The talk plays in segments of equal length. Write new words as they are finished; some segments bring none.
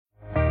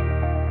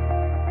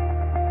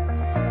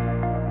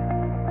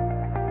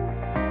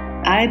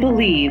I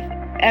believe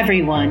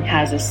everyone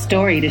has a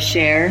story to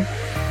share.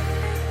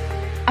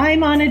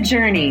 I'm on a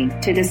journey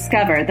to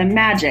discover the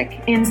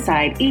magic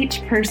inside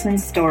each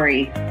person's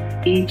story.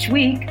 Each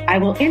week, I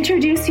will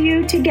introduce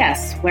you to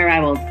guests where I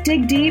will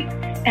dig deep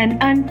and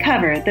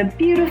uncover the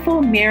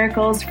beautiful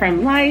miracles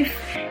from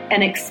life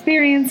and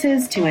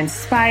experiences to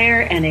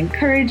inspire and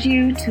encourage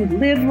you to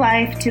live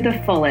life to the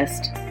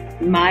fullest.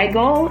 My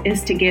goal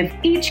is to give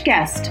each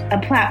guest a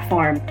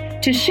platform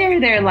to share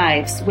their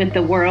lives with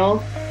the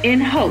world in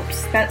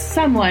hopes that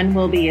someone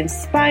will be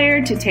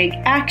inspired to take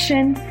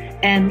action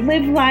and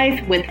live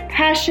life with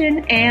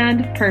passion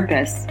and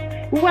purpose.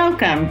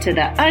 Welcome to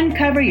the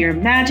Uncover Your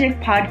Magic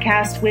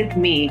podcast with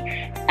me,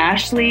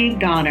 Ashley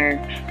Goner.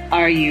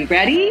 Are you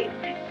ready?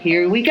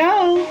 Here we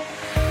go.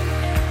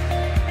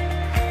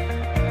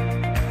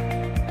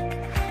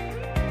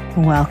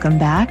 Welcome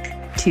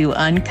back to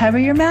Uncover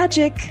Your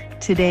Magic.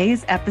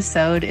 Today's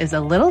episode is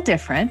a little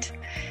different.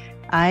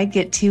 I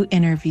get to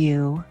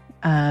interview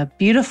a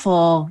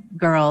beautiful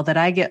girl that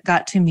I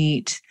got to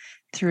meet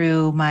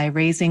through my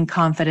Raising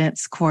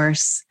Confidence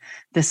course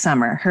this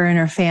summer. Her and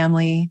her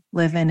family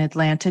live in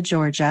Atlanta,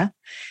 Georgia,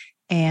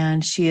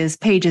 and she is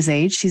Paige's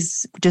age.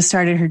 She's just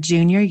started her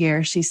junior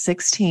year. She's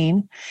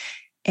 16,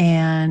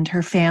 and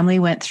her family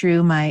went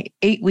through my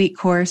 8-week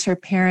course, her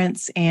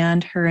parents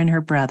and her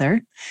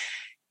brother.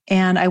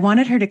 And I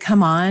wanted her to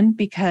come on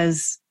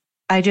because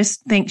I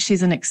just think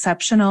she's an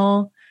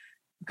exceptional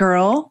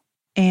girl.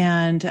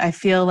 And I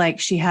feel like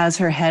she has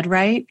her head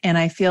right. And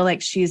I feel like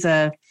she's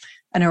a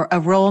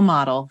role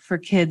model for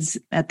kids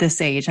at this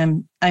age.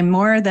 I'm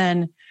more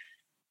than,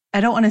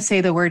 I don't want to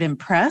say the word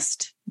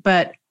impressed,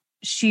 but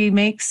she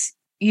makes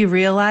you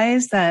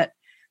realize that,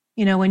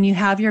 you know, when you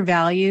have your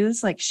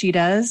values like she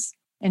does,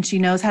 and she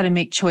knows how to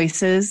make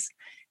choices,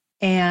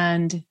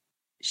 and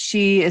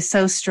she is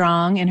so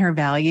strong in her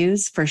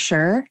values for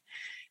sure.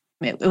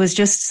 It was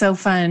just so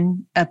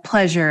fun, a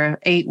pleasure,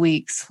 8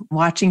 weeks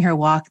watching her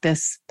walk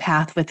this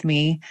path with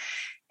me.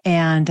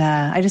 And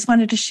I just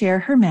wanted to share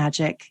her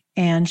magic.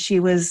 And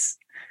she was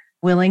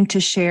willing to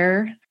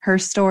share her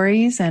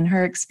stories and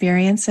her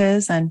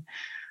experiences. And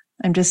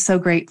I'm just so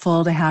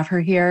grateful to have her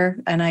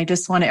here. And I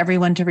just want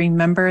everyone to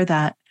remember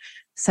that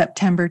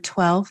September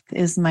 12th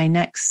is my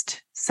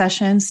next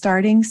session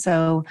starting.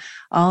 So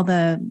all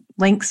the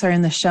links are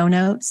in the show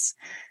notes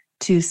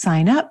to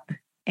sign up.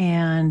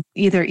 And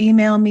either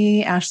email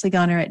me,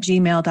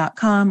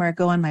 ashleygoner@gmail.com, or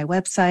go on my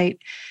website,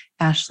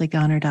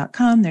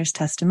 ashleygoner.com. There's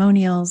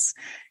testimonials.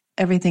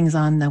 Everything's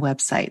on the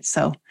website.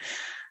 So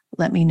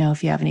let me know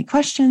if you have any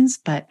questions,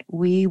 but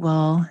we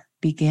will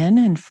begin.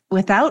 And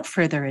without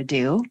further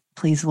ado,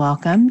 please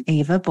welcome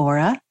Ava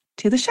Bora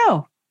to the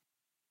show.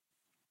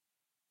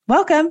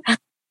 Welcome.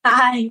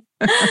 Hi.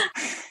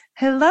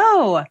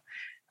 Hello.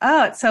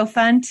 Oh, it's so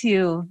fun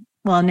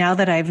now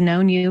that I've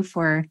known you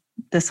for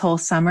this whole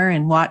summer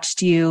and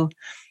watched you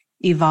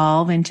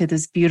evolve into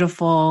this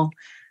beautiful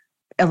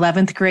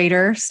 11th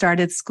grader,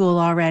 started school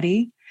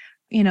already.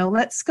 You know,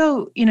 let's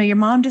go. You know, your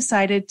mom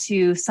decided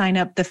to sign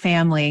up the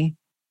family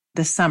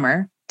this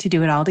summer to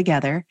do it all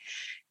together.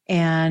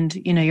 And,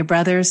 you know, your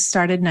brothers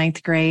started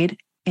 9th grade.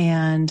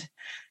 And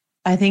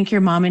I think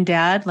your mom and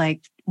dad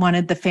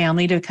wanted the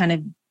family to kind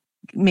of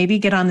maybe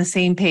get on the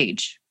same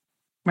page,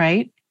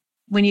 right?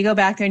 When you go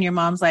back there and your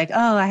mom's like,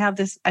 oh,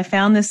 I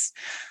found this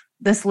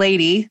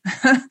lady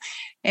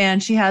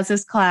and she has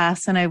this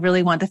class and I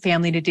really want the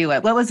family to do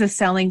it. What was the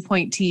selling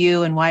point to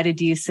you, and why did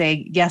you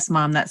say, yes,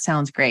 Mom, that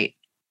sounds great?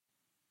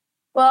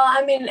 Well,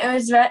 I mean, it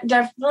was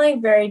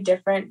definitely very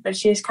different, but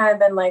she's kind of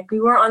been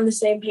we weren't on the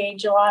same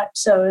page a lot.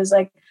 So it was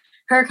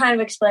her kind of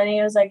explaining,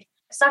 it was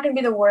it's not going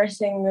to be the worst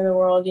thing in the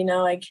world, you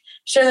know,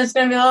 sure, there's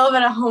going to be a little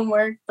bit of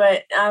homework,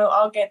 but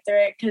I'll get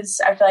through it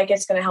because I feel like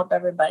it's going to help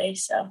everybody.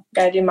 So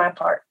got to do my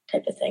part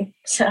type of thing.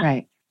 So.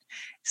 Right.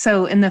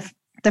 So in the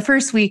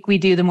first week, we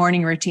do the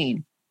morning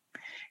routine.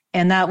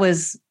 And that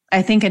was,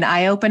 I think, an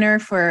eye-opener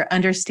for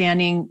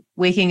understanding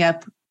waking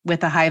up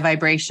with a high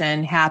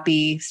vibration,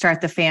 happy, start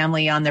the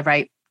family on the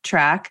right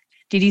track.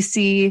 Did you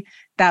see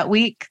that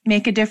week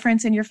make a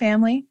difference in your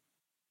family?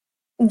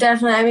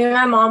 Definitely. I mean,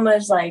 my mom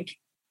was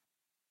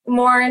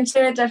more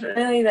into it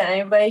definitely than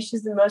anybody.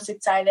 She's the most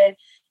excited.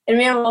 And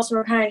me and Wilson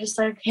were kind of just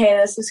hey,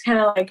 this is kind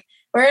of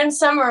we're in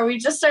summer. We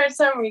just started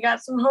summer. We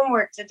got some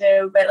homework to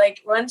do. But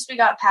once we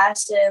got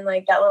past it and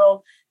that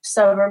little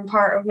stubborn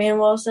part of me and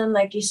Wilson,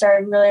 you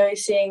started really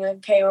seeing,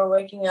 okay, we're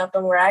waking up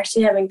and we're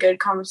actually having good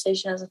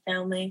conversation as a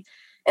family.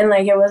 And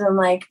it wasn't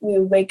we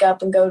would wake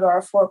up and go to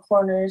our four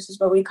corners is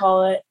what we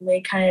call it. And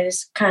they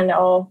kind of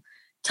all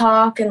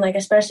talk. And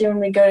especially when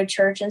we go to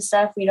church and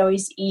stuff, we'd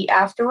always eat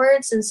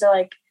afterwards. And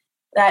so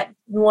that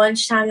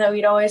lunchtime that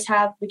we'd always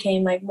have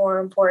became more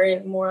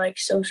important, more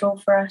social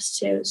for us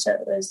too. So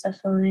it was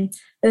definitely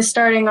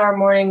starting our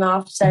morning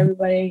off so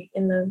everybody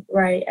in the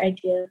right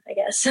idea, I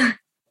guess.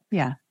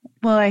 Yeah.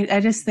 Well, I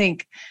just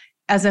think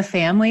as a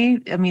family,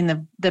 I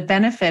mean, the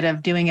benefit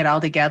of doing it all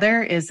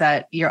together is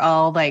that you're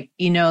all like,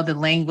 you know, the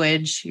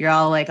language, you're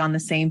all like on the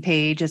same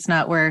page. It's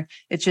not where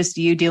it's just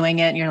you doing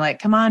it and you're like,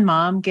 come on,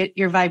 mom, get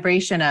your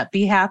vibration up,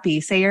 be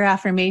happy, say your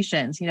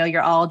affirmations. You know,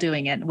 you're all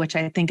doing it, which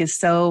I think is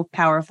so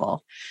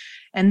powerful.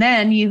 And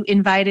then you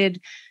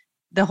invited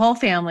the whole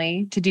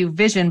family to do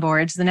vision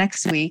boards the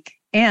next week,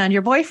 and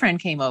your boyfriend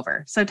came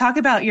over. So talk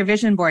about your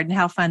vision board and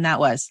how fun that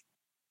was.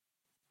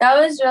 That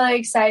was really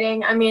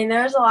exciting. I mean,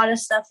 there was a lot of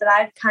stuff that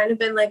I've kind of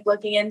been like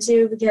looking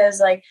into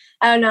because like,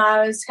 I don't know,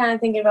 I was kind of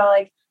thinking about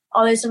like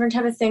all these different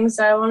type of things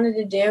that I wanted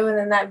to do. And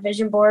then that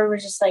vision board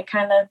was just like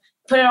kind of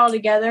put it all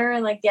together.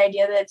 And like the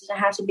idea that it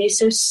doesn't have to be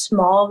so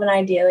small of an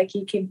idea, like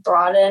you could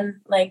broaden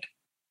like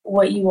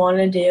what you want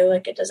to do.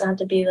 Like it doesn't have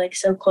to be like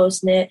so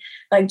close knit,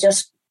 like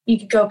just you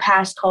could go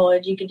past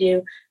college, you could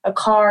do a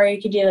car,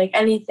 you could do like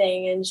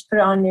anything and just put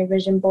it on your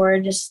vision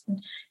board just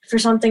for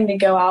something to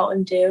go out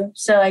and do.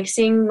 So like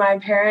seeing my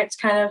parents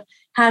kind of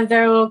have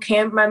their little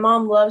camp. My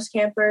mom loves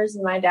campers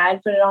and my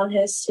dad put it on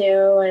his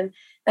too. And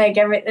like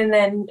and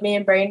then me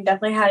and Braden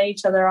definitely had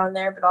each other on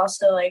there, but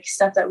also like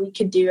stuff that we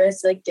could do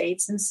as like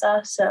dates and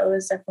stuff. So it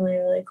was definitely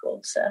really cool.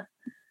 So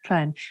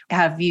fun.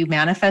 Have you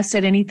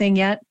manifested anything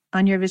yet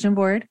on your vision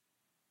board?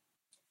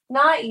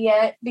 Not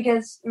yet,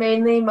 because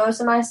mainly most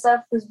of my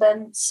stuff has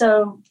been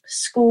so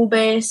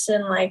school-based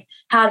and like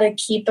how to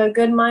keep a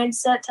good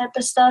mindset type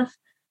of stuff.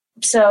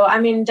 So,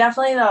 I mean,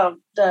 definitely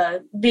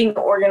the being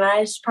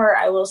organized part,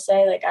 I will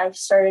say, like I've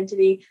started to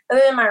be, other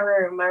than my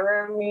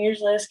room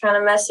usually is kind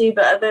of messy,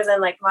 but other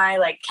than like my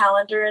like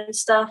calendar and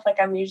stuff, like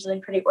I'm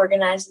usually pretty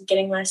organized and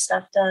getting my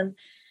stuff done.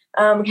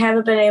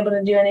 Haven't been able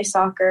to do any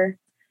soccer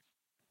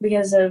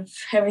because of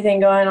everything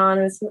going on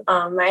with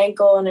my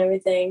ankle and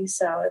everything.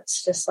 So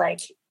it's just like,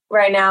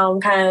 right now I'm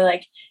kind of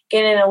like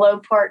getting a low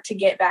part to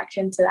get back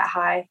into that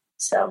high.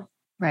 So,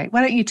 right.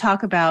 Why don't you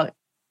talk about,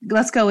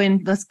 let's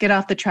get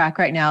off the track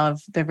right now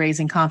of the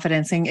raising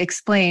confidence and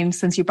explain,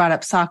 since you brought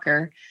up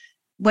soccer,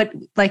 what,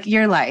 like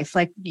your life,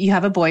 like you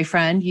have a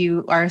boyfriend,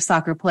 you are a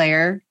soccer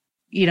player,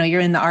 you know,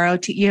 you're in the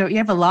ROT, you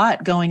have a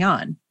lot going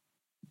on.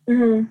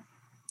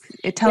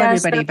 Mm-hmm. Tell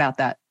everybody about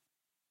that.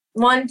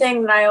 One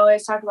thing that I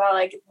always talk about,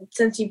 like,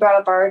 since you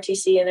brought up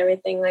ROTC and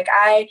everything, like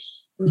I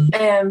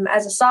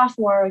as a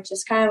sophomore, which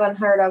is kind of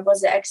unheard of,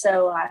 was the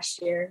XO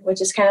last year,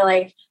 which is kind of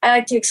like, I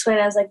like to explain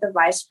as like the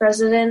vice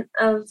president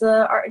of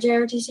the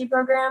JROTC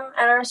program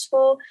at our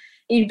school.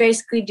 You'd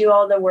basically do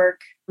all the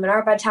work. And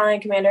our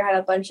battalion commander had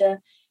a bunch of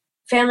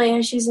family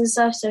issues and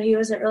stuff, so he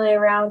wasn't really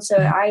around. So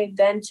I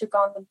then took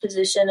on the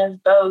position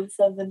of both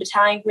of the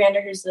battalion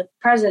commander, who's the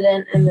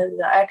president, and then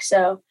the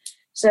XO.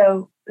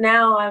 So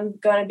now I'm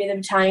going to be the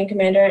battalion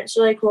commander. It's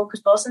really cool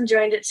because Wilson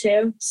joined it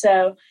too.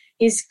 So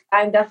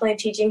I'm definitely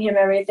teaching him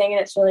everything,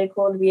 and it's really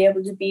cool to be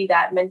able to be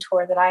that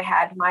mentor that I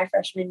had my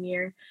freshman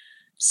year.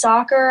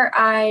 Soccer,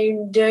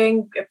 I'm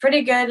doing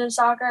pretty good in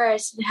soccer. I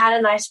had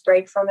a nice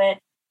break from it.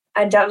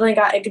 It definitely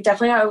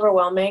got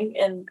overwhelming,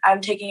 and I'm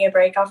taking a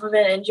break off of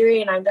an injury,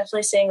 and I'm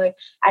definitely saying like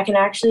I can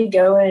actually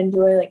go and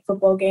enjoy like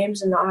football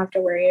games and not have to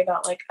worry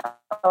about like,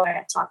 oh, I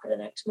got soccer the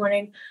next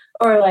morning,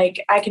 or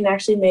like I can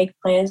actually make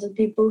plans with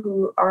people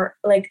who are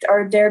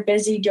they're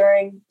busy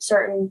during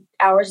certain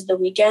hours of the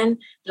weekend,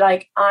 but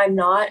like I'm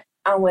not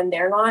when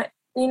they're not.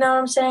 You know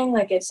what I'm saying?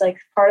 Like it's like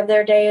part of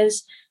their day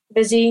is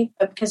busy,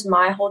 but because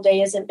my whole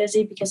day isn't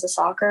busy because of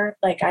soccer,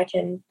 like I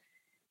can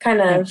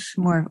kind of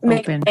more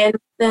make open. a plan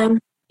with them.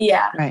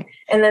 Yeah. Right.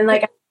 And then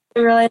like I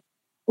realize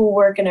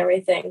schoolwork and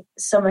everything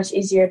is so much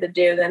easier to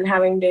do than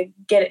having to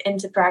get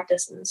into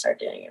practice and start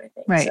doing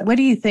everything. Right. So. What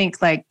do you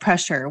think, like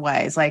pressure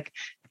wise, like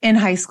in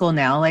high school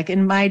now, like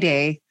in my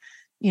day,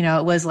 you know,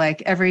 it was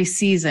like every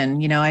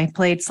season, you know, I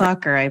played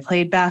soccer, I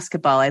played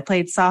basketball, I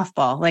played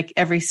softball, like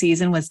every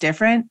season was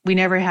different. We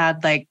never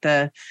had like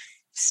the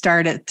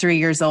start at 3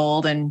 years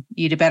old and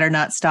you better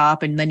not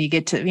stop. And then you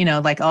get to, you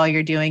know, like all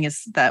you're doing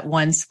is that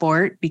one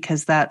sport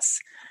because that's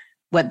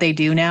what they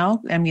do now.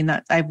 I mean,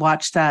 I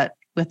watched that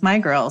with my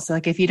girls.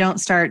 Like if you don't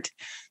start,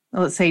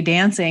 let's say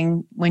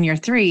dancing when you're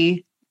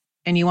 3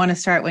 and you want to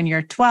start when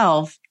you're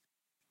 12,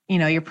 you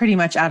know, you're pretty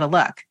much out of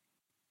luck.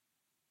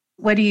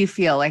 What do you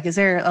feel like? Is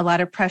there a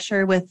lot of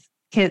pressure with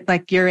kids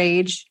like your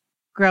age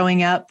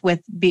growing up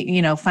with,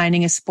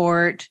 finding a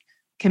sport,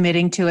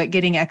 committing to it,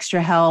 getting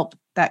extra help,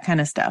 that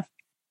kind of stuff?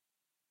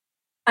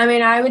 I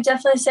mean, I would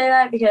definitely say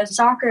that because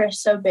soccer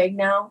is so big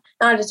now,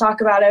 not to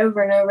talk about it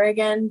over and over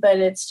again, but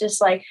it's just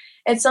like,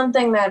 it's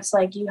something that's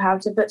like you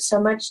have to put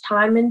so much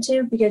time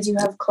into because you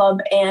have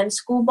club and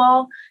school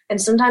ball, and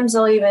sometimes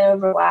they'll even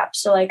overlap.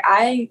 So like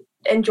I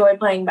enjoyed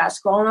playing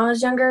basketball when I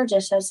was younger,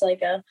 just as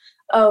like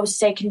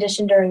stay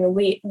conditioned during the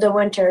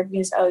winter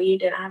because, you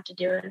didn't have to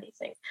do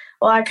anything.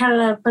 Well, I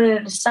kind of put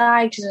it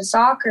aside because of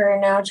soccer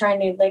and now trying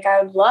to, like,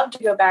 I would love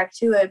to go back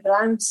to it, but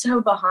I'm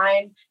so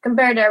behind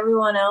compared to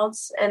everyone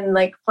else. And,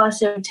 like,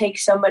 plus it would take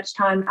so much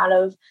time out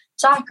of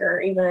soccer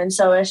even. And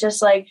so it's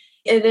just, like,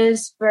 it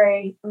is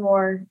very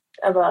more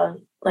of a,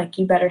 like,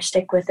 you better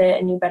stick with it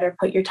and you better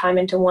put your time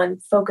into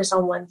focus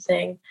on one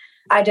thing.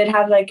 I did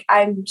have,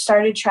 I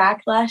started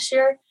track last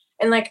year.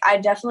 And like, I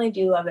definitely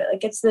do love it.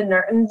 Like, it's the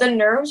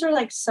nerves are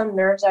like some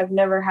nerves I've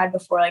never had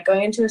before. Like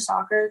going into a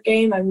soccer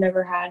game, I've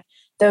never had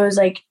those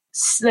like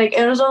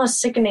it was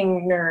almost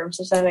sickening nerves,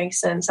 if that makes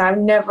sense. I've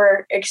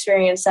never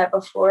experienced that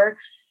before.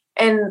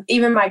 And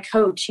even my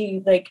coach,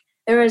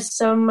 there was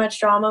so much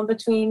drama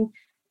between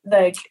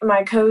like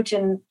my coach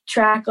and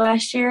track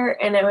last year,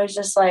 and it was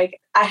just like,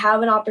 I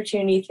have an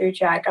opportunity through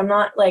track. I'm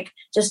not like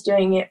just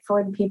doing it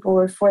for the people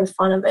or for the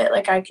fun of it.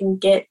 Like, I can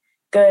get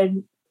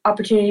good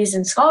opportunities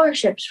and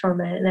scholarships from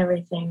it and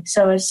everything.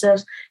 So it's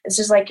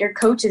just like your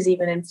coach is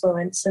even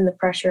influenced in the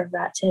pressure of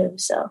that too.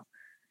 So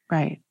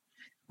right.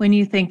 When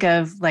you think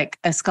of like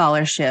a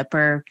scholarship,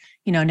 or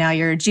now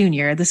you're a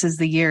junior, this is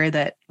the year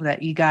that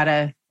you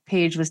got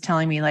Paige was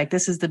telling me, like,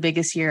 this is the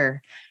biggest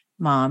year,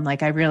 Mom.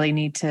 Like, I really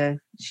need to,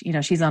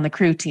 she's on the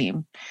crew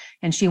team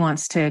and she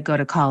wants to go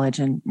to college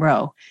and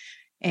row.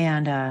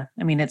 And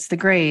it's the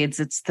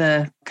grades, it's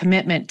the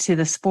commitment to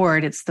the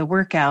sport, it's the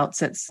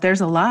workouts,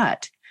 there's a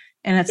lot.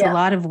 And it's a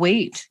lot of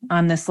weight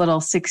on this little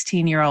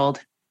 16-year-old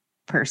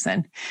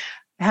person.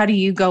 How do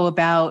you go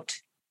about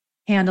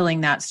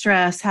handling that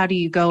stress? How do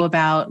you go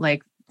about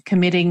like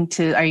committing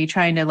to, are you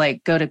trying to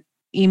like go to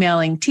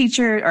emailing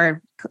teacher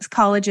or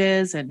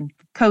colleges and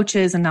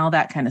coaches and all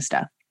that kind of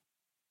stuff?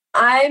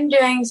 I'm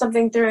doing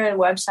something through a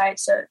website,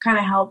 so it kind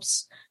of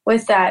helps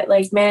with that,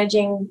 like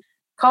managing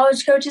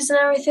college coaches and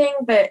everything.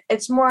 But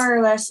it's more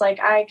or less like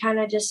I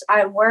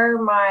where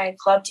my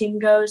club team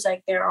goes,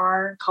 like there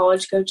are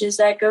college coaches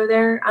that go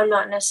there. I'm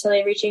not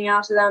necessarily reaching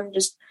out to them,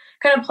 just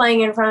kind of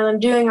playing in front of them,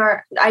 doing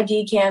our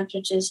ID camps,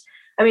 which is,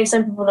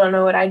 some people don't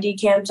know what ID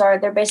camps are.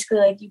 They're basically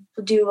like you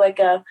do like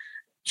a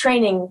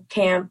training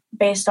camp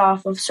based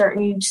off of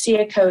you see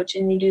a coach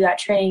and you do that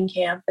training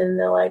camp, and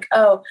they're like,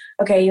 oh,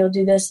 okay, you'll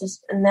do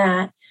this and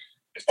that,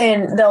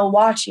 and they'll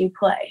watch you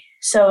play.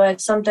 So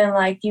it's something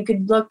like you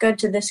could look good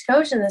to this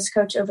coach, and this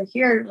coach over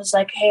here was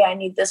like, hey, I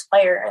need this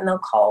player, and they'll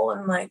call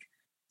and like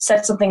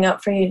set something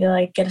up for you to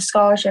like get a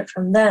scholarship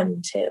from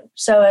them too.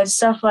 So it's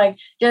stuff like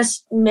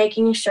just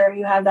making sure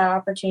you have that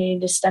opportunity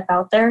to step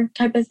out there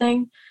type of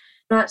thing.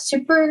 Not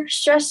super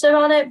stressed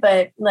about it,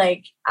 but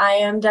like I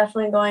am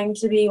definitely going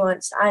to be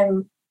once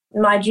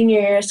my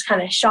junior year is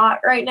kind of shot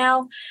right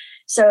now.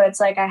 So it's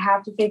like I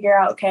have to figure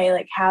out, okay,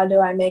 like how do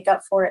I make up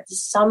for it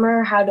this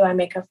summer? How do I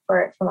make up for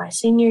it for my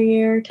senior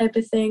year type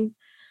of thing?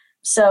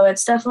 So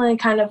it's definitely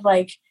kind of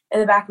like in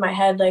the back of my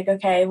head, like,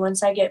 okay,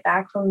 once I get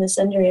back from this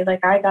injury,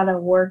 like I got to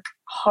work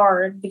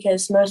hard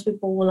because most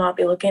people will not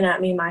be looking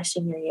at me my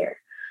senior year.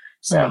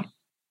 So,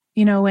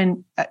 right.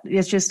 When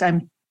it's just,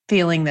 I'm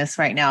feeling this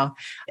right now.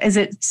 Is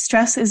it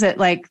stress? Is it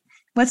like,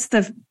 what's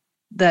the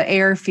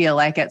air feel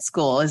like at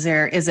school? Is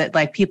it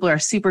like people are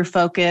super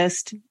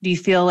focused? Do you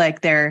feel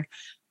like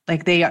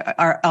they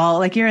are all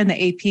like, you're in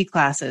the AP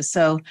classes.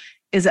 So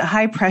is it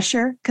high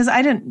pressure? Cause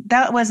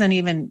that wasn't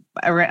even,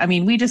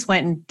 we just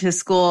went into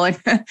school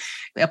and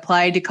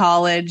applied to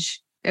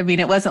college.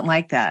 It wasn't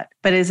like that,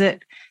 but is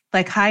it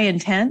like high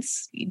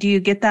intense? Do you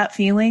get that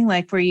feeling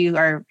like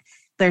where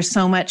there's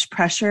so much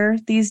pressure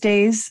these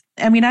days?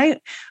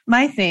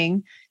 My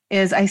thing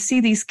is I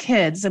see these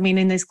kids,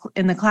 in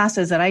the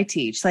classes that I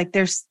teach, like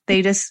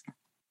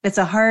it's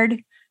a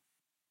hard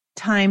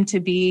time to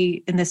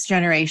be in this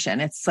generation.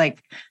 It's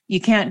like,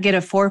 you can't get a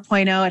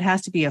 4.0. It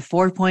has to be a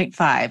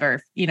 4.5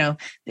 or,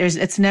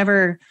 it's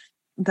never,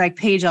 like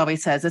Paige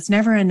always says, it's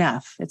never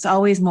enough. It's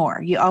always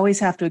more. You always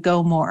have to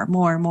go more.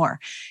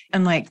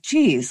 And like,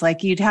 geez,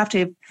 like you'd have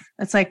to,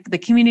 it's like the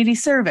community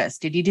service.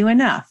 Did you do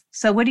enough?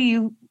 So what do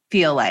you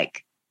feel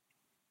like?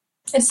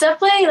 It's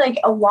definitely like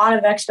a lot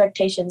of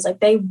expectations. Like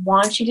they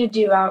want you to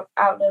do out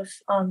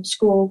of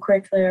school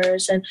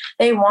curriculars, and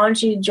they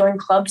want you to join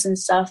clubs and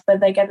stuff. But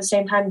like at the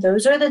same time,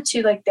 those are the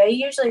two, like they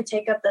usually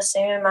take up the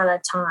same amount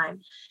of time.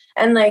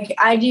 And like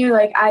I do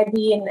like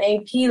IB and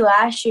AP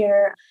last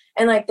year,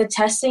 and like the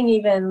testing,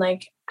 even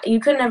like you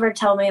could never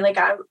tell me like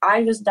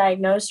I was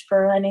diagnosed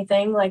for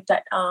anything like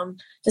that,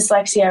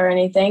 dyslexia or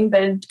anything.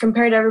 But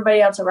compared to everybody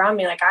else around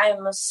me, like I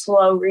am a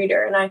slow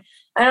reader, and I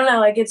don't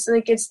know,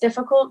 it's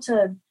difficult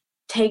to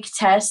take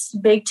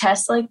big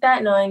tests like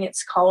that, knowing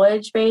it's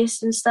college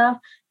based and stuff.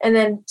 And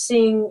then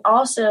seeing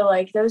also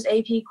like those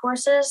AP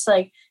courses,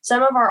 like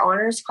some of our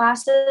honors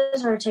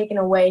classes are taken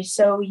away.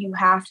 So you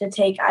have to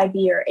take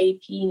IB or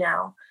AP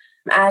now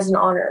as an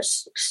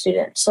honors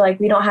student. So like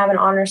we don't have an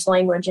honors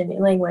language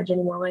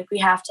anymore. Like we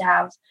have to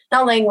have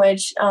not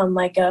language,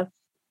 like a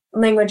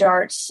language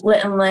arts,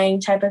 lit and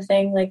lang type of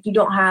thing. Like you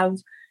don't have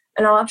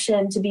an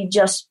option to be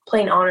just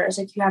plain honors.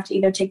 Like you have to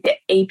either take the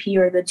AP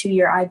or the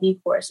 2-year IB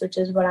course, which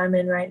is what I'm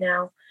in right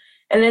now.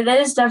 And it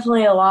is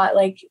definitely a lot.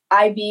 Like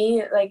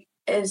IB, like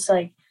is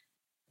like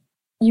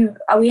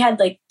we had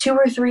like 2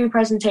 or 3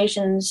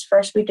 presentations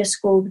first week of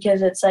school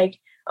because it's like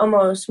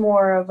almost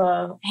more of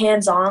a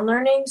hands-on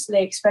learning. So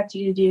they expect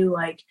you to do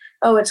like,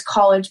 oh, it's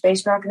college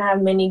based. We're not going to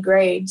have many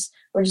grades.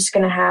 We're just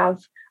going to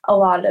have a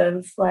lot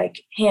of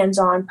like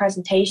hands-on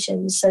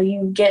presentations. So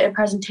you get a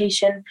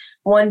presentation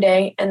one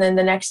day and then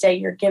the next day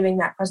you're giving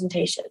that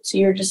presentation. So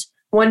you're just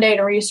one day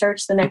to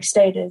research, the next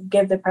day to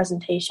give the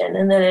presentation,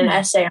 and then an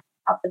essay on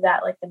top of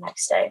that like the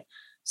next day.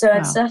 So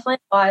it's definitely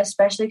a lot,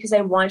 especially because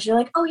they want you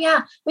like, oh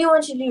yeah, we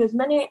want you to do as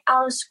many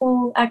out of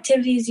school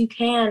activities you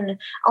can,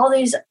 all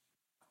these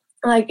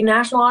like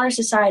National Honor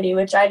Society,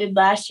 which I did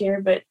last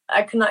year, but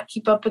I could not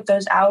keep up with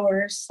those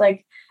hours.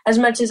 Like as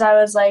much as I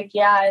was like,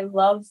 yeah, I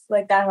love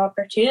like that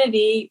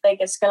opportunity, like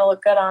it's gonna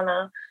look good on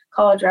a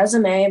college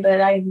resume, but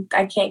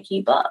I can't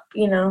keep up,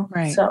 you know?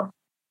 Right. So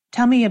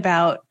tell me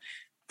about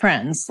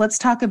friends. Let's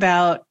talk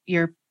about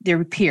your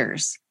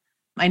peers.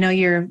 I know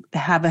you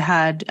have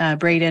had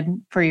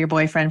Braden for your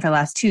boyfriend for the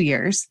last 2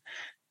 years,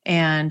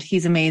 and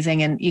he's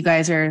amazing. And you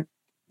guys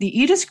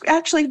you just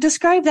actually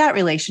describe that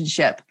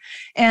relationship.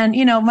 And,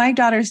 you know, my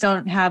daughters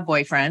don't have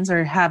boyfriends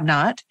or have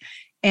not.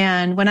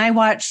 And when I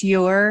watch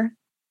your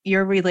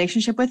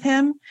relationship with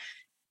him,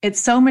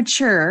 it's so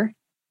mature.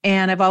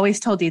 And I've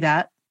always told you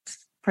that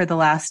for the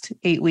last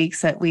 8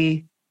 weeks that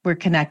we were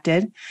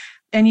connected.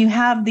 And you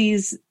have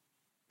these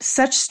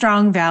such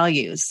strong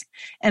values.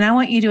 And I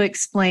want you to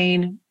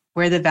explain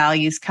where the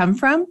values come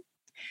from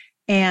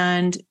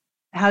and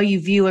how you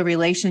view a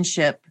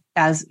relationship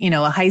as, you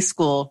know, a high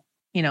school,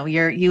 you know,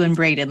 you and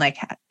Braden, like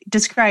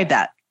describe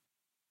that.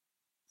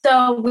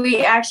 So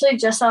we actually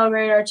just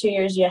celebrated our 2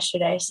 years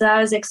yesterday. So that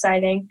was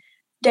exciting.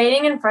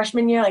 Dating in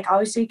freshman year, like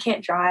obviously you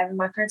can't drive. And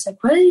my parents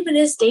like, what even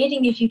is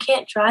dating if you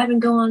can't drive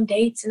and go on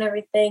dates and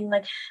everything?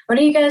 Like, what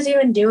are you guys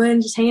even doing?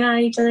 Just hanging out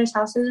at each other's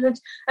houses? Which,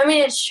 I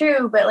mean, it's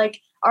true, but like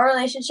our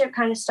relationship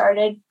kind of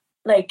started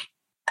like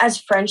as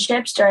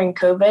friendships during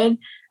COVID.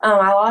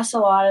 I lost a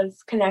lot of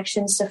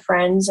connections to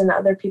friends and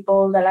other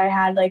people that I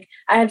had. Like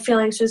I had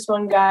feelings with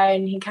one guy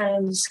and he kind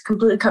of just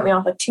completely cut me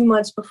off like 2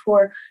 months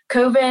before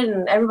COVID,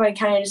 and everybody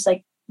kind of just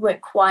like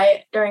went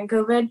quiet during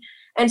COVID.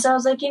 And so I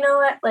was like, you know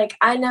what? Like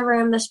I never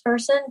am this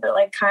person, but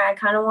like I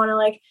kind of want to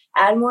like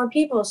add more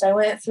people. So I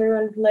went through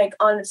and like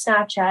on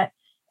Snapchat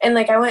and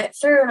like I went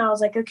through and I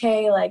was like,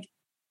 okay, like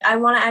I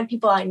want to add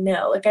people I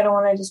know. Like I don't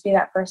want to just be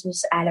that person,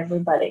 just add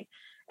everybody.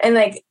 And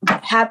like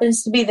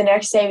happens to be the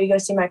next day we go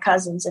see my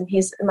cousins, and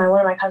one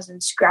of my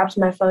cousins grabs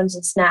my phones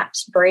and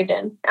snaps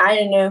Braden. I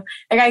didn't know,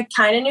 like I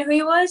kind of knew who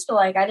he was, but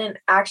like I didn't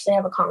actually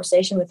have a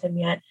conversation with him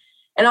yet.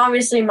 And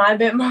obviously my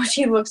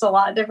Bitmoji looks a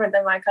lot different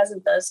than my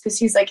cousin does because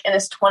he's like in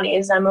his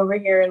 20s. I'm over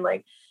here in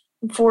like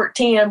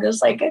 14. I'm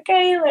just like,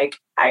 okay, like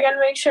I got to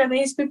make sure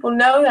these people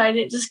know that I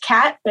didn't just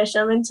catfish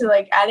them into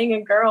like adding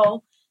a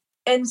girl.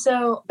 And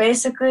so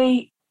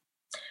basically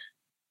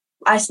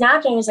I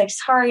snapped and was like,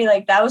 sorry,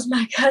 like that was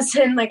my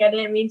cousin. Like I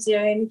didn't mean to.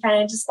 And he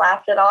kind of just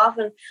laughed it off.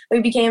 And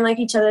we became like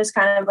each other's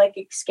kind of like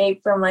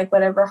escape from like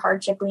whatever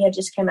hardship we had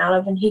just come out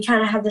of. And he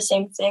kind of had the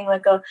same thing.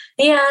 Like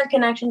he had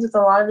connections with a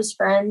lot of his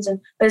friends,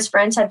 but his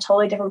friends had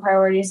totally different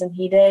priorities than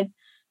he did.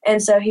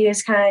 And so he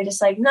was kind of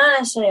just like not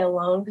necessarily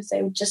alone because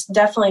they would just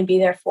definitely be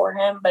there for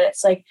him. But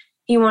it's like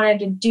he wanted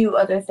to do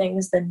other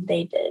things than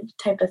they did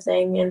type of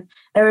thing. And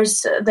there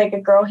was like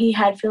a girl he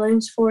had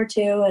feelings for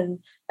too. And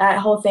that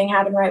whole thing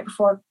happened right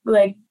before,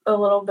 like a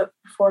little bit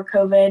before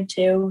COVID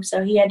too.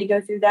 So he had to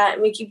go through that.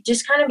 And we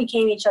just kind of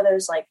became each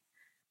other's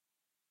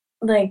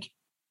like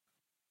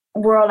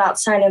world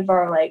outside of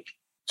our like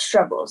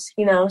struggles,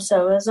 you know?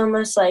 So it was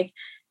almost like,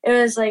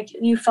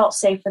 you felt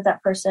safe with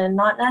that person,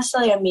 not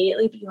necessarily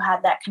immediately, but you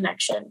had that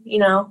connection, you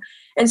know?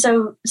 And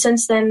so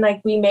since then,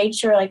 like we made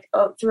sure like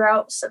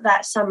throughout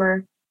that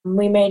summer,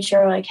 we made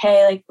sure like,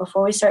 hey, like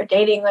before we start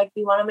dating, like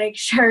we want to make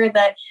sure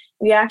that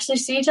we actually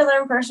see each other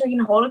in person. We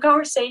can hold a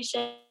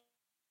conversation.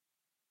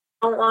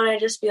 Don't want to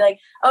just be like,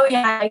 oh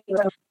yeah.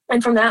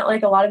 And from that,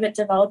 like a lot of it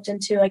developed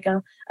into like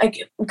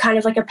kind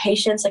of like a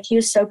patience. Like he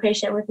was so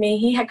patient with me.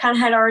 He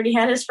had already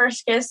had his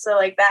first kiss. So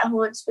like that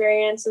whole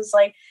experience is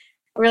like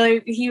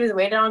really, he was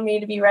waiting on me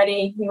to be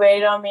ready. He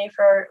waited on me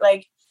for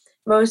like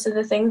most of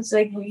the things.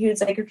 Like he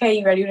was like, okay,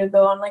 you ready to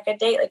go on like a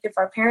date? Like if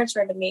our parents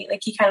were to meet,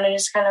 like he kind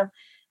of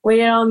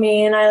waited on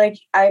me. And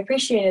I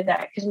appreciated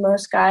that because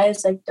most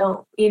guys like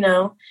don't, you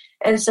know.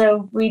 And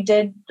so we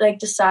did like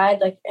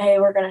decide like, hey,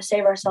 we're going to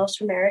save ourselves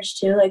for marriage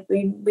too. Like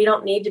we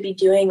don't need to be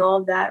doing all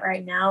of that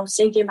right now,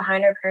 sinking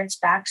behind our parents'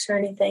 backs or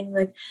anything.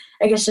 Like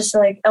I guess just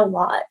like a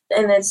lot.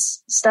 And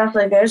it's stuff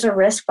like there's a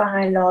risk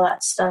behind all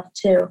that stuff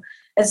too.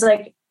 It's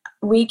like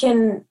we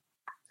can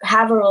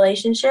have a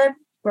relationship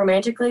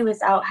romantically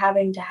without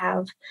having to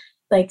have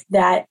like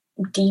that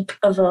deep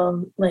of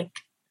a like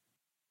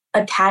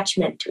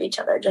attachment to each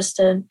other, just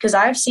to, because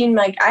I've seen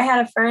like I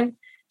had a friend,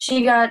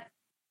 she got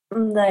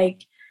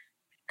like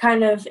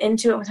kind of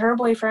into it with her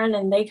boyfriend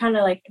and they kind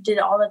of like did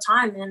it all the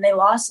time and they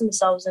lost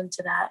themselves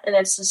into that. And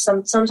it's just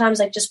sometimes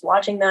like just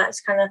watching that,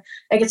 it's kind of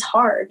like it's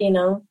hard, you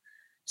know.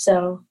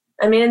 So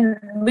I mean,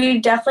 we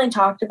definitely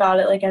talked about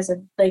it like as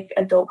a like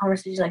adult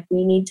conversation, like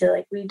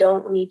we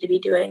don't need to be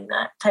doing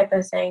that type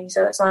of thing.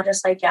 So it's not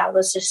just like, yeah,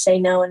 let's just say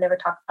no and never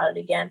talk about it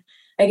again.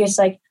 I guess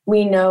like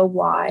we know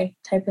why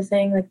type of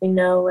thing. Like we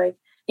know like,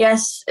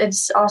 yes,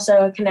 it's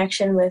also a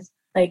connection with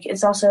like,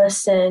 it's also a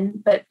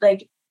sin, but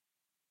like,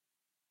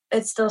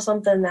 it's still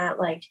something that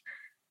like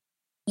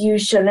you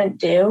shouldn't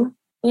do,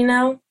 you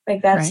know,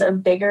 like that's right. A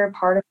bigger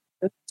part of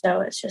it.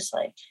 So it's just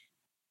like,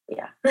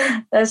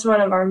 yeah, that's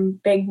one of our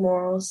big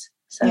morals.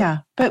 So yeah.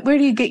 But where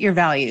do you get your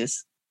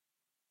values?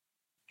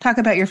 Talk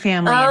about your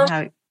family and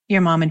how your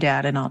mom and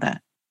dad and all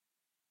that.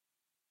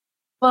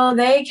 Well,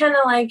 they kind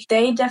of like,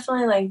 they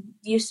definitely like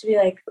used to be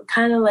like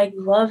kind of like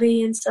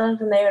lovey and stuff.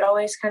 And they would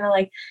always kind of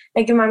like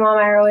in my mom,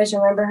 I always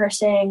remember her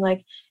saying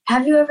like,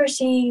 have you ever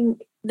seen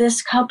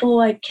this couple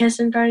like kiss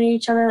in front of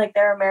each other? Like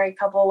they're a married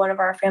couple, one of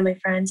our family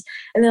friends.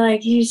 And they're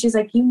like, she's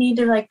like, you need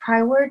to like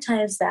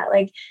prioritize that.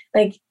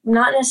 Like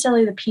not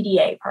necessarily the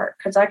PDA part,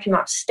 because I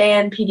cannot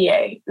stand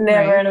PDA,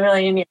 never in a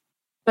million years.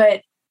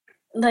 But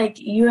like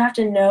you have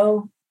to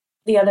know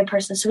the other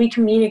person, so we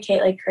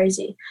communicate like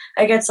crazy.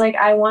 Like it's like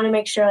I want to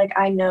make sure like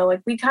I know, like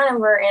we kind of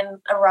were in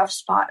a rough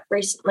spot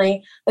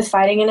recently with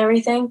fighting and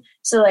everything,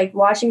 so like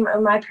watching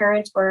my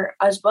parents were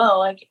as well,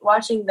 like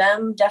watching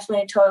them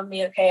definitely told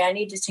me, okay, I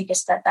need to take a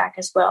step back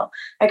as well.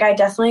 Like I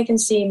definitely can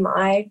see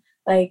my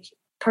like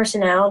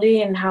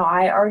personality and how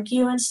I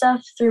argue and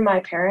stuff through my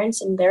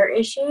parents and their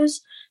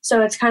issues.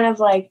 So it's kind of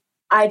like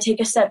I take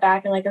a step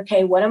back and like,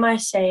 okay, what am I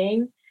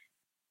saying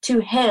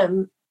to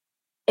him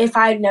if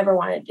I'd never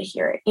wanted to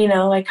hear it,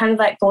 like kind of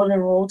that golden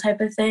rule type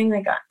of thing.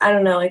 Like, I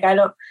don't know, like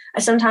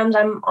sometimes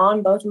I'm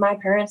on both of my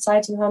parents'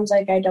 side. Sometimes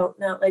like, I don't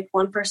know, like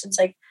one person's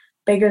like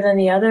bigger than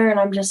the other. And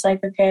I'm just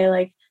like, okay,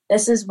 like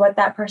this is what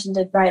that person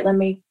did right. Let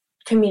me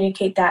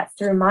communicate that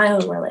through my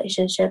own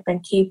relationship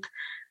and keep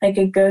like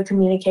a good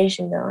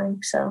communication going.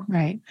 So,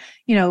 right.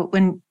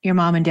 When your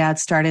mom and dad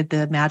started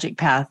the Magic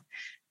Path,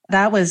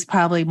 that was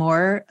probably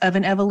more of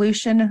an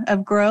evolution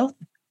of growth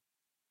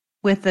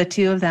with the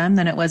two of them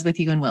than it was with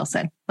you and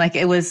Wilson. Like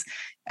it was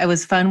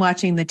fun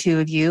watching the two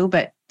of you,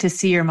 but to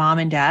see your mom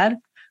and dad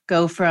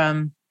go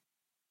from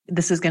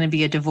this was going to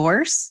be a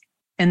divorce.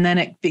 And then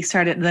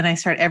I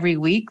start every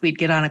week, we'd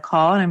get on a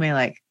call and I'd be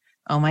like,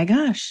 oh my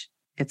gosh,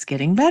 it's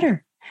getting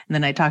better. And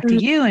then I talk to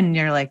you and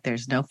you're like,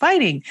 there's no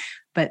fighting,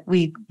 but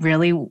we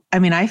really,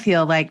 I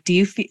feel like, do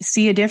you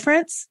see a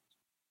difference?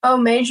 Oh,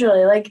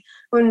 majorly. Like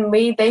when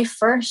they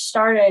first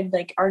started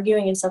like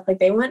arguing and stuff, like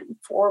they went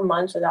 4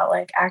 months without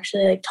like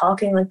actually like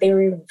talking, like they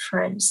were even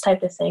friends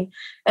type of thing.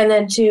 And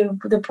then to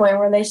the point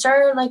where they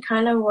started like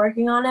kind of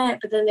working on it,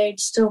 but then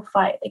they'd still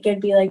fight. Like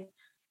it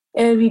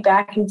would be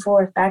back and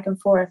forth.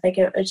 Like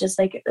it was just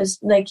like, it was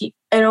like, it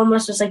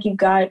almost was like you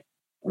got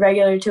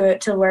regular to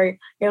it to where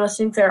you're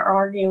listening to their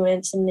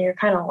arguments and you're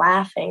kind of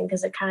laughing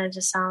because it kind of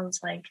just sounds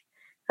like,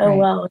 oh,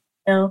 right.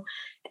 Well.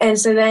 And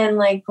so then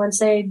like once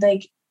they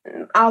like,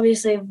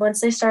 obviously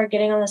once they start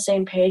getting on the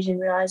same page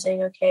and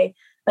realizing, okay,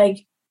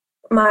 like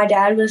my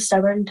dad was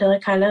stubborn to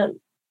like kind of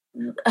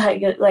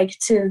like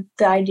to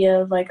the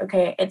idea of like,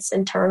 okay, it's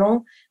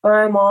internal. But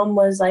my mom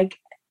was like,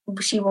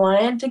 she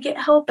wanted to get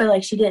help, but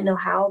like she didn't know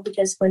how,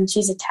 because when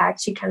she's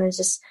attacked, she kind of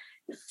just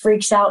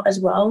freaks out as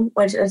well,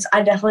 which is,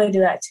 I definitely do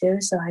that too.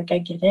 So like I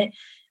get it.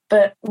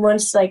 But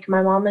once like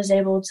my mom was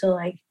able to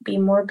like be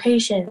more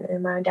patient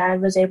and my dad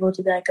was able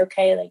to be like,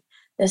 okay, like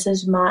this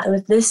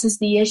is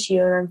the issue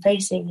and I'm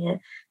facing it,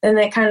 then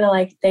they kind of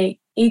like they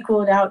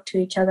equaled out to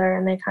each other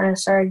and they kind of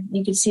started,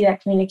 you could see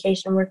that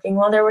communication working.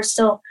 While there were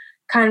still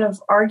kind of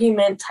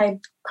argument type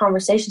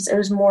conversations, it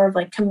was more of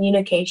like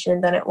communication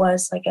than it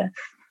was like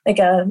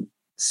a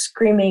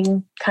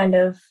screaming kind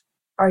of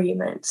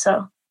argument.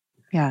 So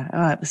yeah,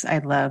 I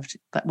loved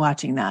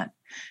watching that.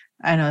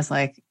 And I was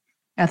like,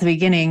 at the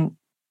beginning,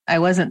 I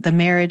wasn't the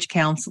marriage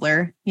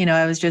counselor,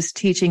 I was just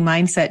teaching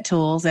mindset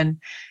tools,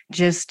 and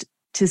just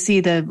to see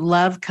the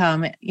love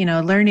come,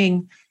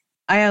 learning.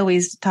 I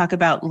always talk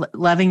about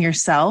loving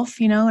yourself,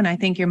 and I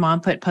think your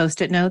mom put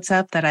Post-it notes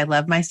up that I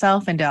love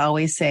myself, and to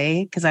always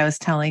say, because I was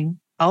telling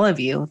all of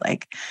you,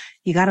 like,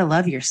 you got to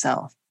love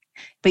yourself,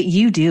 but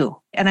you do.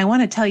 And I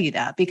want to tell you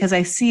that because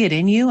I see it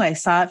in you. I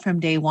saw it from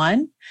day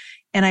one.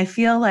 And I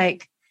feel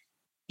like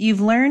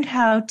you've learned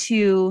how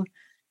to,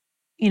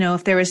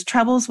 if there was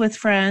troubles with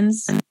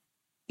friends,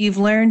 you've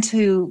learned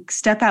to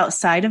step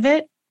outside of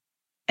it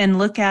and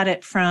look at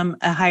it from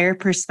a higher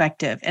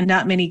perspective. And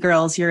not many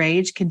girls your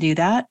age can do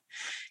that.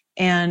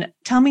 And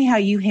tell me how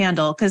you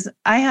handle, because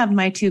I have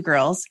my two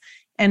girls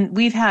and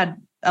we've had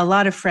a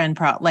lot of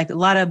like a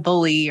lot of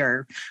bully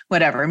or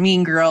whatever,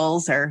 mean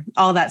girls or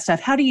all that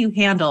stuff. How do you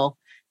handle,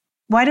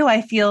 why do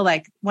I feel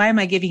like, why am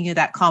I giving you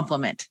that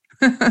compliment?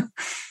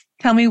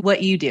 Tell me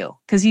what you do,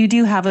 because you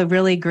do have a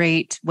really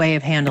great way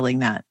of handling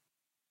that.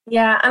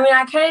 Yeah,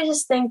 I kind of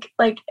just think,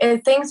 like,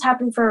 if things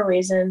happen for a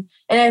reason,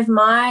 and if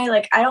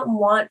I don't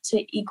want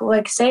to equal,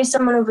 like, say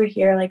someone over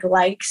here, like,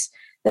 likes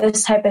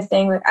this type of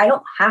thing, like, I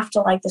don't have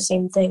to like the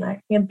same thing.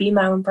 I can be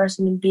my own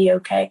person and be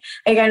okay.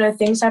 Like, I know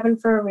things happen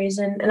for a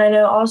reason, and I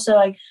know also,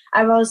 like,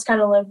 I've always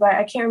kind of lived by,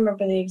 I can't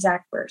remember the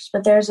exact verse,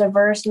 but there's a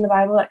verse in the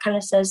Bible that kind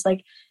of says,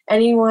 like,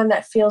 anyone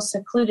that feels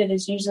secluded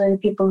is usually the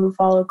people who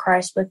follow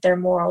Christ with their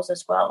morals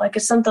as well. Like,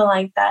 it's something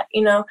like that,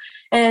 And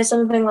it's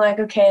something like,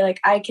 okay,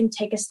 like, I can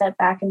take a step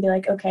back and be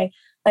like, okay,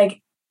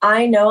 like,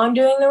 I know I'm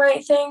doing the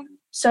right thing,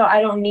 So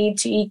I don't need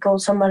to equal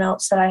someone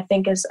else that I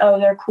think is, oh,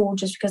 they're cool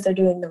just because they're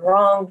doing the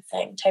wrong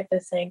thing type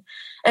of thing.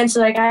 And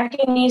so like I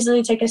can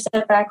easily take a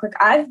step back. Like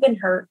I've been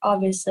hurt,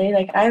 obviously.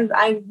 Like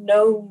I've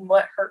known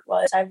what hurt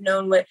was. I've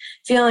known what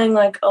feeling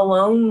like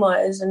alone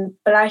was,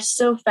 but I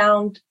still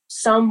found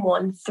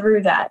someone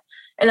through that.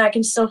 And I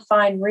can still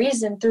find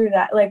reason through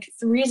that, like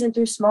reason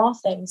through small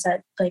things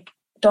that like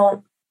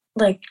don't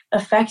like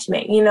affect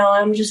me. You know,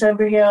 I'm just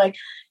over here like,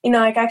 you know,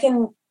 like I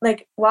can,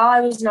 like while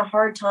I was in a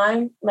hard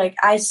time, like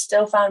I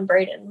still found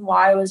Braden.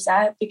 Why was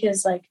that?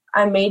 Because like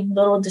I made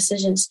little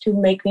decisions to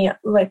make me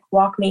like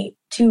walk me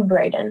to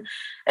Braden.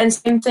 And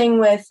same thing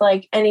with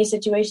like any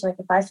situation. Like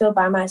if I feel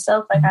by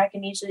myself, like I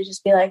can easily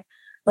just be like,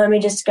 let me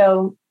just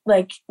go,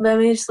 like, let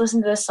me just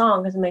listen to this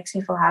song because it makes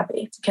me feel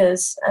happy.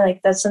 Because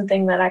like that's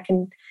something that I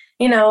can,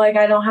 you know, like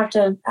I don't have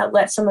to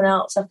let someone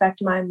else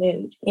affect my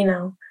mood, you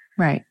know?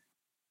 Right.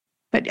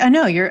 But I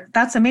know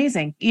that's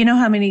amazing. You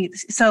know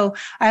so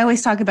I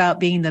always talk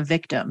about being the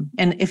victim.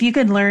 And if you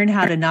could learn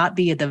how to not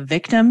be the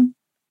victim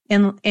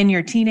in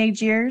your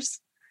teenage years,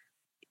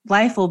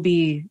 life will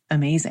be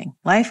amazing.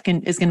 Life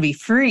is going to be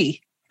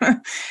free.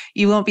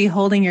 You won't be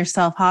holding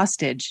yourself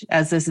hostage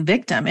as this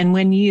victim. And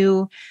when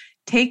you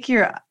take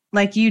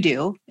like you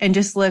do and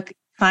just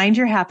find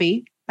your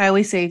happy. I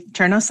always say,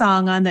 turn a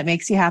song on that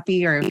makes you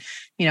happy, or,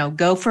 you know,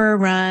 go for a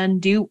run,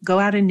 go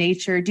out in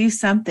nature, do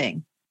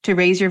something to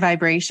raise your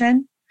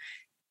vibration.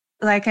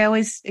 Like I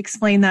always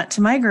explain that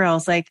to my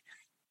girls, like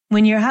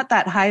when you're at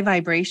that high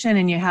vibration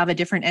and you have a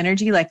different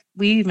energy, like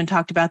we even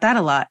talked about that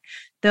a lot.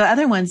 The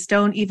other ones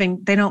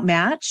they don't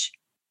match.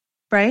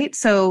 Right.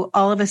 So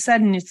all of a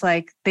sudden it's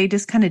like, they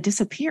just kind of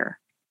disappear,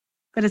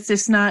 but it's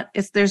just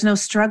there's no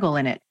struggle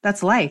in it.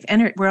 That's life.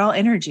 We're all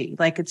energy.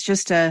 Like it's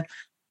just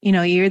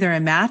you're either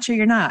a match or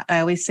you're not. I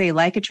always say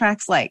like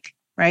attracts like,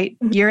 right?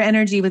 Mm-hmm. Your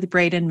energy with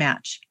Braden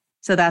match.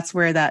 So that's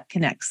where that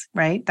connects,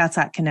 right? That's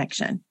that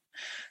connection.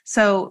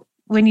 So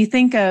when you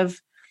think of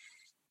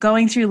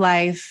going through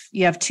life,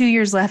 you have 2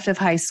 years left of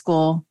high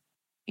school,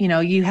 you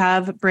know, you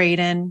have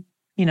Braden,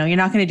 you know, you're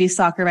not going to do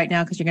soccer right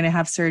now because you're going to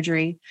have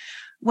surgery.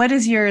 What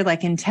is your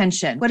like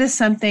intention? What is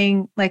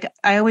something like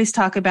I always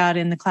talk about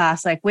in the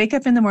class, like wake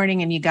up in the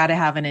morning and you got to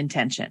have an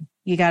intention.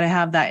 You got to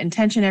have that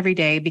intention every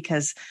day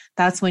because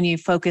that's when you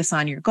focus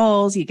on your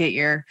goals. You get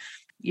your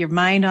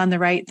mind on the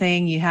right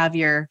thing. You have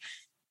your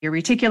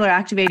reticular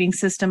activating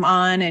system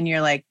on and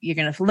you're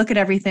going to look at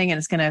everything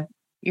and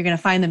you're going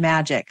to find the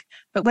magic.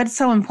 But what's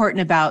so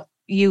important about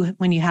you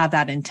when you have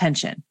that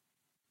intention?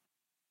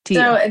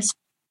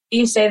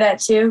 You say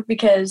that too,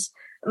 because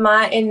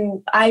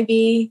in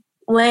IB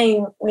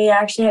Lang, we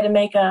actually had to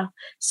make a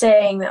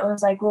saying that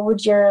was like, what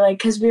would your, like,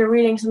 because we were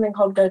reading something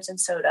called Goats and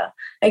Soda.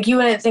 Like, you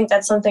wouldn't think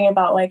that's something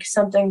about, like,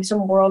 some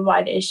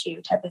worldwide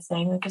issue type of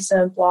thing. Like, it's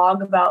a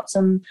blog about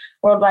some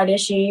worldwide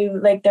issue.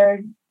 Like,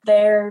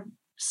 their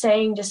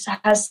saying just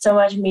has so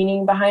much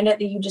meaning behind it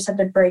that you just have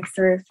to break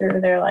through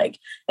their, like,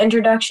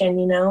 introduction,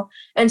 you know?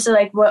 And so,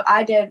 like, what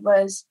I did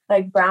was,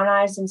 like, brown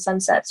eyes and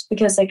sunsets,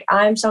 because, like,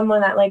 I'm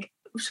someone that, like,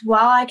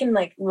 while I can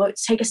like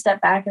take a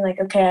step back and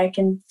like, okay, I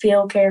can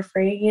feel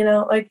carefree, you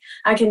know, like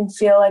I can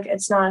feel like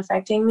it's not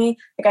affecting me.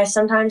 Like I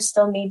sometimes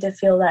still need to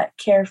feel that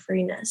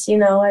carefreeness, you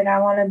know, like I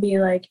want to be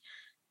like,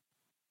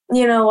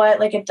 you know what,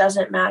 like it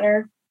doesn't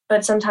matter.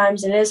 But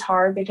sometimes it is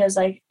hard because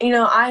like, you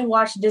know, I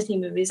watched Disney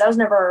movies. I was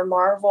never a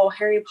Marvel,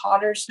 Harry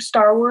Potter,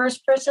 Star Wars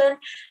person.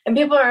 And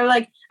people are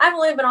like, I've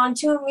only been on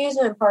 2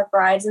 amusement park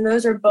rides and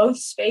those are both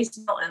Space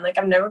Mountain. Like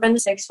I've never been to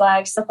Six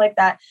Flags, stuff like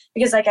that.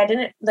 Because like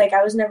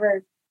I was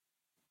never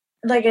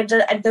like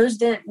those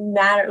didn't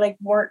matter, like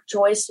weren't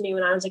joys to me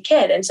when I was a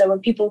kid. And so when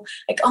people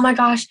like, oh my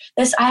gosh,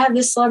 I have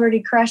this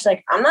celebrity crush,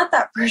 like I'm not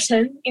that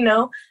person, you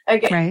know,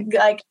 like, right.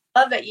 Like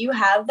love that you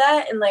have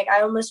that. And like,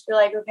 I almost feel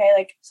like, okay,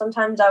 like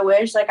sometimes I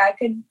wish like I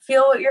could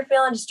feel what you're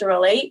feeling just to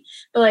relate.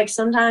 But like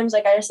sometimes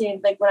like I just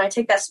need, like when I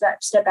take that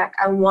step back,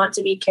 I want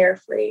to be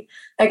carefree.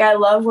 Like I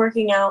love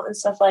working out and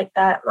stuff like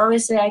that.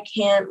 Obviously I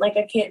can't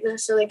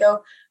necessarily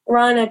go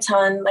run a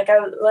ton. Like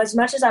as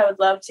much as I would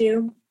love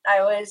to, I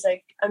always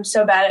like, I'm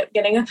so bad at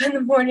getting up in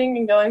the morning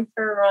and going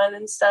for a run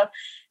and stuff.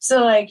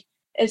 So like,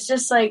 it's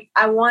just like,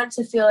 I want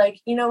to feel like,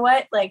 you know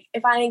what, like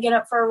if I didn't get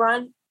up for a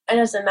run, it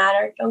doesn't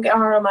matter. Don't get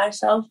hard on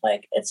myself.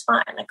 Like it's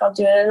fine. Like I'll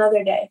do it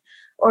another day.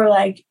 Or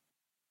like,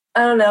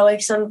 I don't know,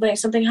 like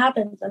something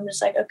happens. I'm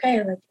just like, okay,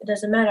 like it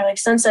doesn't matter. Like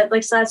sunset,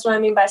 like so that's what I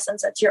mean by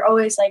sunsets. You're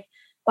always like,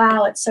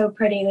 wow, it's so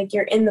pretty. Like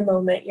you're in the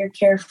moment. You're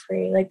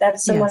carefree. Like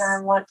that's someone yes.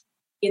 I want.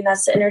 And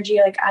that's the energy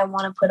like I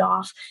want to put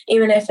off,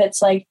 even if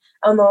it's like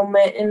a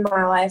moment in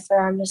my life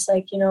where I'm just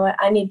like, you know what,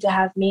 I need to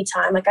have me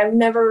time. Like I've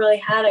never really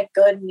had a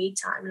good me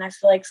time. And I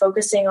feel like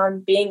focusing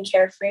on being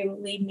carefree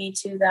will lead me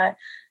to that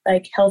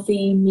like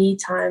healthy me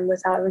time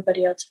without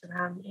everybody else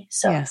around me.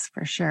 So yes,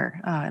 for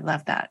sure. Oh, I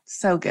love that.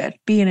 So good.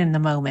 Being in the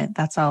moment.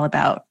 That's all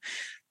about.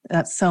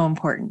 That's so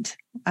important.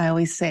 I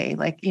always say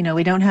like, you know,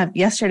 we don't have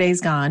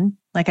yesterday's gone.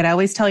 Like I'd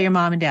always tell your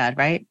mom and dad,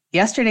 right?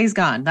 Yesterday's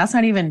gone. That's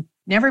not even,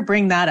 never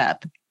bring that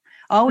up.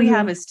 All we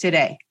have is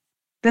today.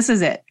 This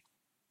is it.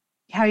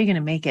 how are you going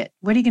to make it?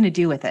 What are you going to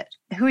do with it?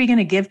 Who are you going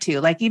to give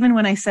to? Like, even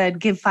when I said,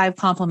 give 5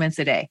 compliments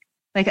a day,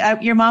 like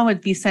your mom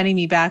would be sending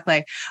me back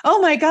like,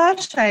 oh my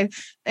gosh,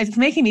 it's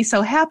making me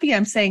so happy.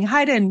 I'm saying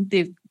hi to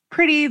the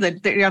pretty,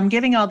 I'm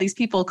giving all these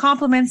people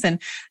compliments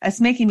and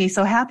it's making me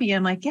so happy.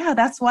 I'm like, yeah,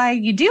 that's why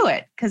you do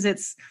it. Cause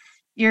that's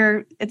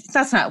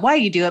not why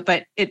you do it,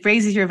 but it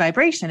raises your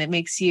vibration. It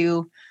makes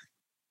you,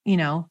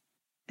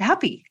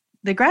 happy.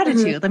 The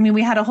gratitude. Mm-hmm. I mean,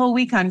 we had a whole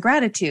week on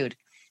gratitude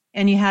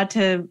and you had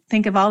to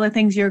think of all the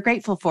things you're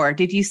grateful for.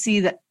 Did you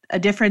see a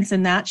difference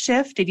in that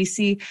shift?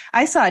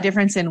 I saw a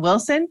difference in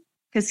Wilson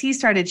because he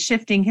started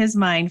shifting his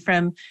mind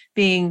from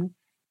being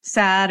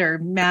sad or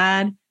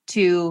mad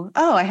to,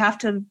 I have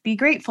to be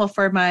grateful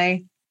for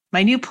my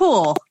new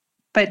pool.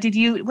 But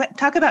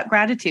talk about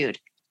gratitude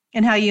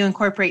and how you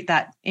incorporate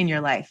that in your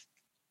life?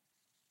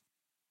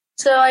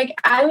 So,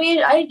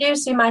 I do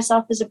see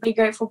myself as a pretty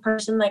grateful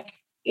person. Like,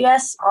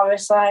 yes,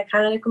 obviously, I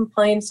kind of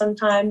complain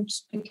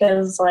sometimes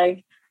because,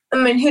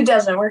 who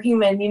doesn't? We're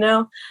human,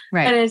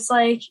 Right. And it's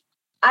like,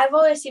 I've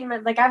always been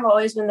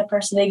the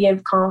person to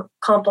give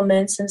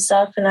compliments and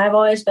stuff. And I've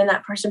always been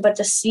that person, but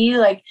to see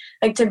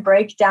to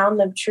break down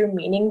the true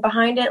meaning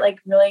behind it,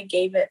 really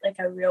gave it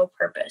a real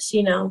purpose,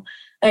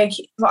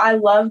 I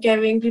love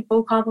giving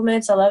people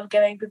compliments. I love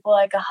giving people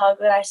a hug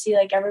that I see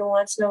every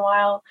once in a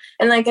while.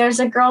 And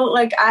there's a girl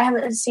I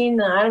haven't seen,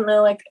 I don't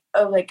know,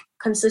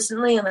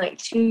 consistently in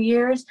 2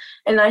 years.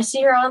 And I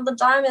see her all the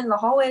time in the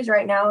hallways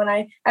right now. And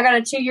I got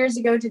it 2 years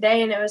ago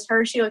today and it was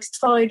her. She looks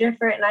totally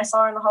different. And I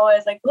saw her in the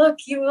hallways look,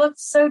 you look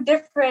so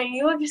different.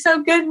 You look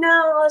so good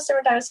now. All the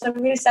summertime. So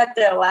we sat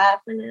there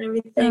laughing and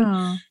everything.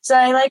 Aww. So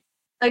I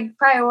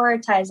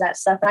prioritize that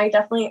stuff. And I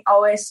definitely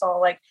always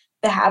saw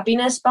the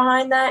happiness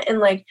behind that.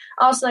 And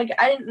also I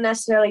didn't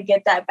necessarily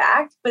get that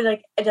back, but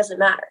it doesn't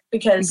matter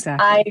because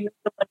exactly. I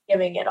was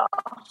giving it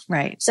off.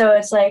 Right. So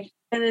it's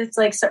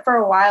so for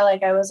a while,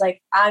 I was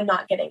I'm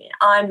not getting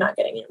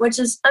it, which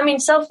is,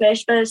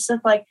 selfish, but it's stuff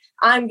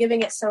I'm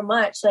giving it so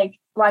much,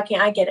 why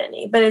can't I get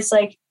any? But it's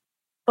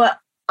but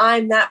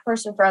I'm that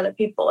person for other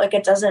people.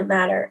 It doesn't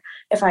matter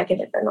if I get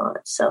it or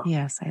not. So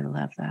yes, I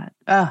love that.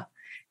 Oh,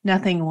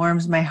 nothing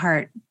warms my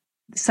heart.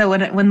 So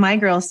when my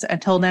girls, I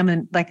told them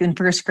in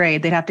first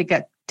grade, they'd have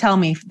to tell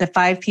me the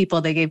 5 people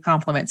they gave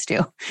compliments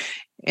to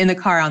in the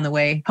car on the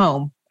way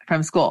home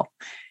from school.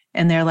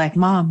 And they're like,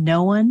 Mom,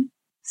 no one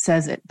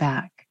says it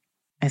back.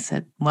 I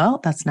said,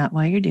 well, that's not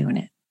why you're doing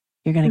it.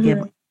 You're going to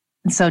give.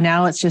 And so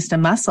now it's just a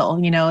muscle,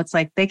 it's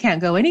they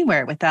can't go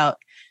anywhere without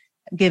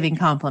giving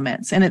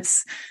compliments. And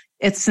it's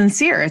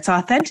sincere. It's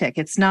authentic.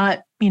 It's not,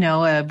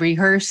 a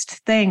rehearsed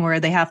thing where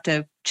they have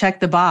to check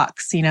the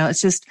box,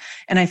 it's just,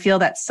 and I feel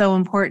that's so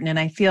important. And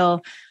I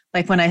feel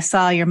when I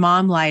saw your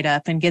mom light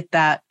up and get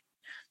that,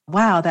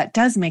 wow, that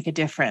does make a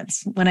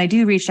difference. When I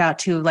do reach out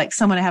to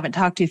someone I haven't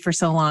talked to for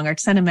so long or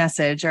send a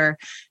message or,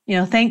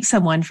 thank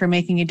someone for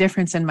making a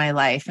difference in my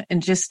life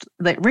and just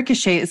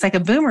ricochet, it's like a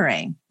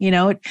boomerang,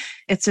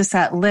 it's just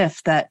that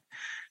lift that,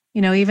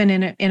 even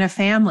in a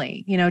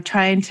family,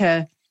 trying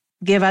to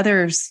give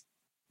others,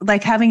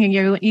 having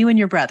you and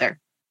your brother.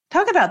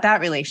 Talk about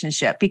that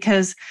relationship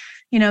because,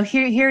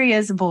 here he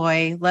is, a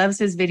boy, loves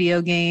his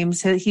video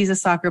games. He's a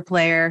soccer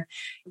player.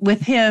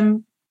 With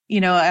him,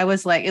 it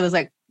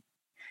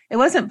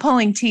wasn't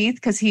pulling teeth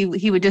because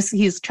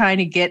he's trying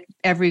to get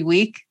every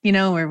week,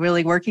 we're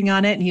really working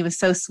on it. And he was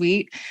so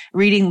sweet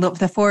reading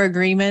the 4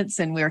 agreements.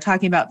 And we were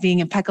talking about being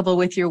impeccable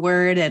with your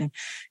word. And,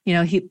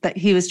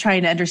 he was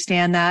trying to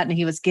understand that and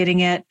he was getting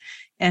it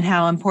and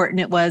how important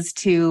it was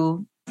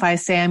to, if I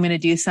say I'm going to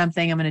do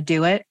something, I'm going to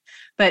do it.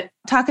 But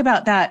talk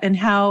about that and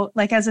how,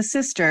 as a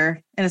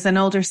sister and as an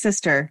older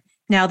sister,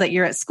 now that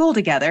you're at school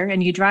together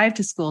and you drive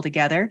to school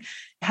together,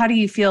 how do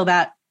you feel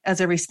that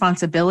as a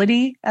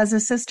responsibility as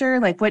a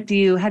sister? How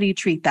do you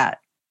treat that?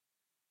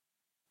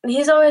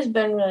 He's always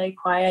been really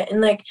quiet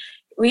and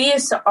we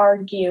used to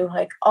argue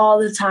all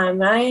the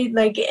time. I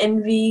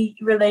envy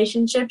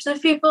relationships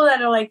with people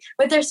that are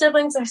with their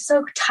siblings are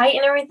so tight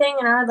and everything.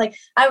 And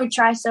I would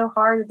try so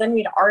hard, but then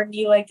we'd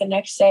argue the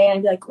next day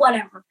and I'd be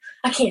whatever,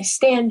 I can't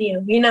stand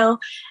you,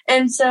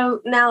 And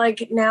so now he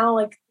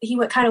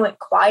kind of went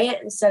quiet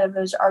instead of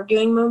those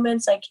arguing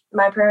moments.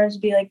 My parents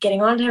would be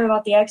getting on to him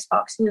about the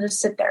Xbox and he'd just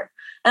sit there.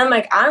 And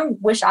I'm I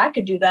wish I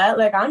could do that.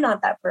 I'm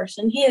not that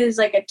person. He is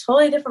a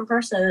totally different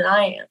person than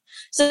I am.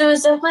 So it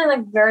was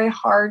definitely very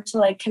hard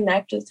to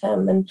connect with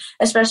him. And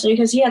especially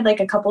because he had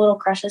a couple little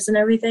crushes and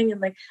everything.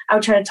 And I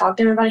would try to talk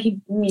to him about it.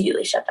 He'd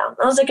immediately shut down.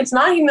 I was it's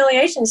not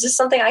humiliation. It's just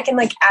something I can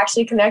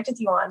actually connect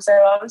with you on. So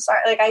I'm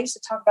sorry. I used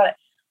to talk about it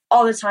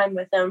all the time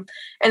with him.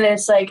 And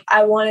it's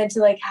I wanted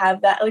to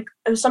have that,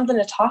 it was something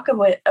to talk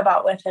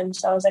about with him.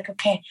 So I was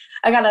okay,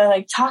 I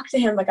gotta talk to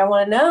him. I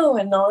want to know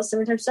and all this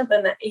different type of stuff.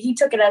 And he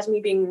took it as me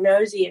being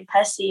nosy and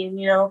pesty and,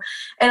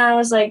 and I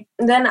was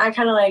then I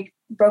kind of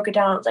broke it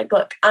down. I was like,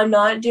 look, I'm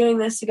not doing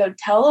this to go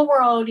tell the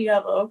world you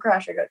have a little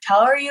crush or go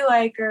tell her you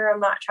like her. I'm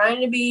not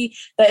trying to be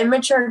the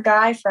immature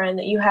guy friend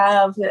that you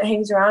have that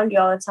hangs around you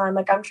all the time.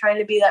 Like, I'm trying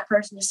to be that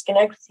person to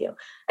connect with you.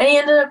 And he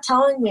ended up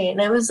telling me, and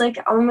it was like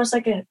almost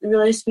like a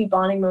really sweet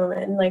bonding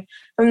moment. And like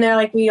from there,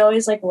 like we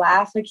always like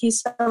laugh. Like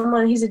he's a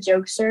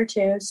jokester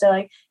too. So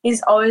like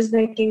he's always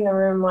making the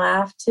room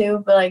laugh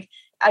too. But like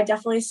I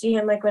definitely see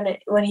him like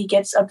when he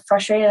gets up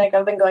frustrated. Like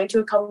I've been going to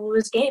a couple of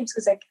his games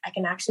because like I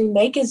can actually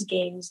make his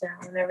games now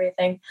and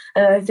everything.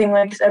 Another thing,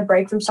 like a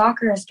break from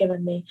soccer has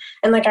given me,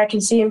 and like I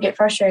can see him get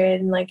frustrated,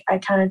 and like I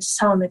kind of just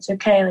tell him it's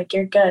okay, like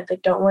you're good,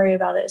 like don't worry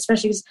about it.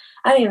 Especially because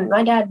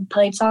my dad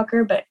played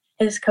soccer, but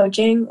his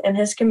coaching and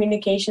his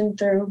communication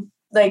through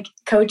like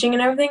coaching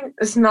and everything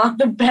is not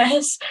the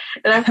best,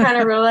 and I've kind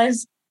of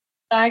realized.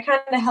 I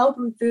kind of help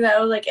him through that.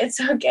 I was like, it's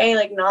okay,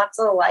 like not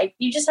to like.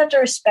 You just have to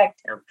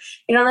respect him.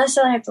 You don't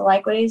necessarily have to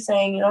like what he's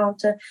saying. You don't have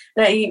to.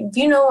 If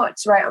you know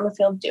what's right on the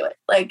field, do it.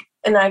 Like,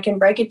 and I can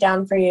break it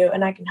down for you,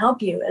 and I can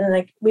help you. And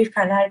like we've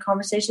kind of had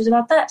conversations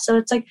about that. So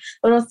it's like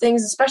little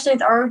things, especially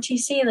with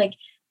ROTC,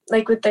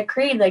 like with the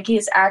Creed, like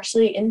he's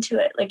actually into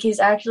it. Like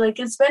he's actually like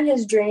it's been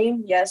his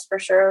dream, yes, for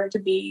sure,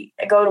 to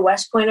go to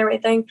West Point and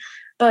everything.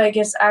 But like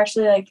it's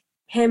actually like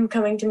him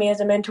coming to me as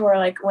a mentor,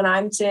 like when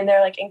I'm sitting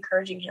there, like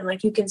encouraging him,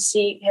 like you can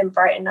see him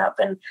brighten up.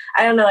 And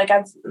I don't know, like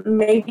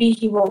maybe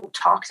he will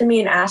talk to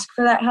me and ask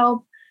for that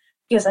help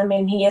because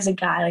he is a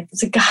guy, like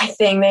it's a guy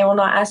thing. They will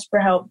not ask for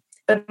help.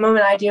 But the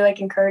moment I do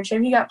like encourage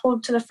him, he got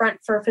pulled to the front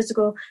for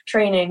physical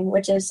training,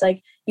 which is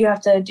like, you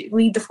have to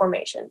lead the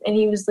formation. And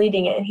he was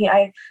leading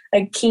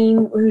it.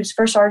 Keen, who's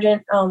first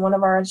sergeant, one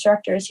of our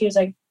instructors, he was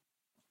like,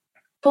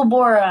 pull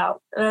Bora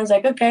out. And I was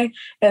like, okay,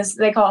 because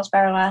they call us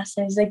Last.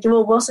 And he's like,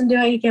 will Wilson do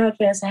it? He came up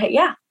to me and said, hey,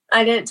 yeah.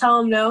 I didn't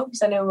tell him no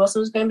because I knew Wilson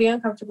was going to be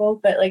uncomfortable,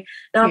 but like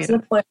not to the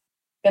point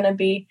going to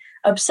be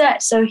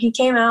upset. So he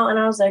came out and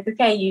I was like,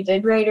 okay, you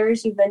did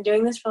Raiders. You've been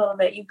doing this for a little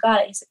bit. You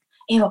got it. He's like,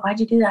 ew, why'd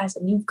you do that? I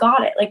said, you've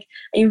got it. Like,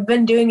 you've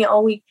been doing it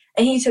all week.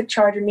 And he took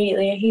charge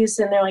immediately. He was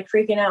sitting there like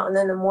freaking out. And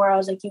then the more I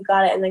was like, you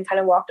got it. And then kind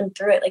of walked him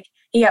through it. Like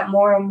he got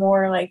more and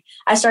more like,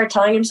 I started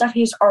telling him stuff. He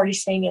was already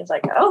saying it. It's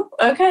like, oh,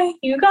 okay,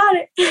 you got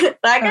it.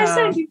 Like I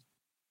said,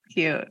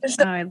 cute.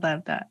 Oh, I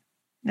love that.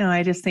 No,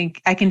 I just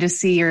think I can just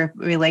see your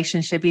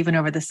relationship even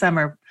over the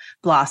summer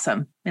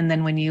blossom. And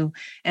then when you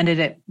ended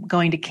up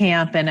going to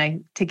camp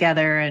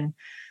together, and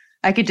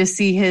I could just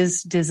see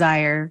his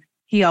desire.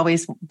 He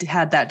always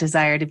had that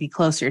desire to be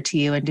closer to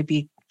you and to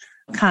be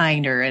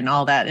kinder and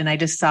all that. And I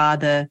just saw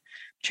the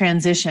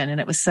transition, and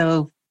it was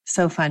so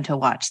fun to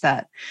watch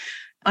that.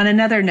 On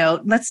another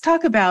note, let's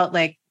talk about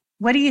like,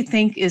 what do you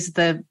think is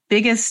the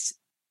biggest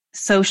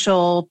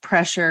social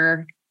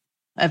pressure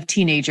of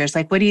teenagers?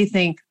 Like, what do you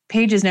think?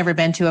 Paige has never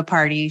been to a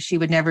party. She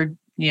would never,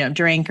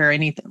 drink or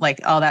anything, like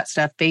all that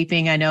stuff.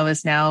 Vaping, I know,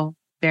 is now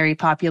very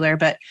popular,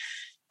 but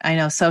I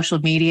know social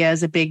media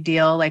is a big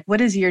deal. Like,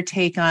 what is your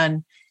take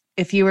on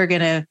if you were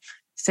going to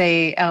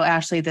say, oh,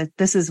 Ashley, that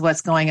this is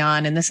what's going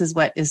on and this is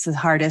what is the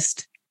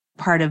hardest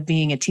part of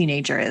being a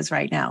teenager is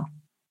right now?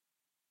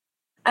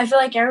 I feel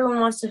like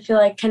everyone wants to feel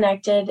like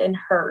connected and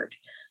heard.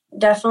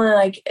 Definitely,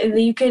 like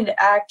you could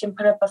act and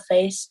put up a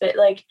face, but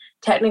like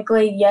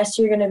technically, yes,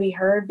 you're going to be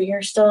heard, but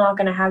you're still not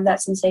going to have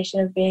that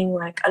sensation of being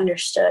like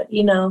understood,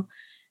 And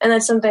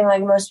that's something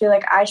like most people,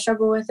 like I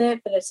struggle with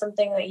it, but it's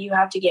something that you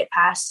have to get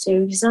past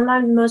too. Because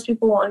sometimes most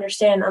people won't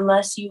understand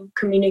unless you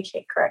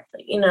communicate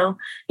correctly.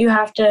 You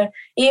have to,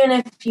 even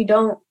if you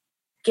don't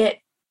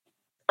get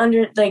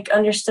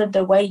understood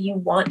the way you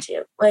want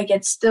to, like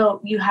it's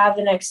still, you have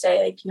the next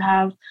day, like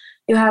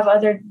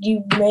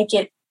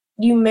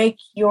you make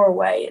your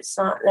way. It's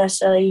not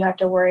necessarily you have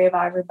to worry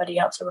about everybody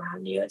else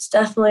around you. It's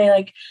definitely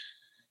like,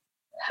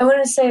 I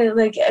wouldn't say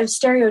like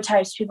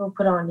stereotypes people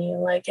put on you.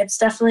 Like it's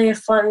definitely a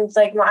fun,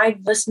 like I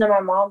listen to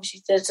my mom,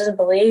 she just doesn't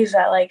believe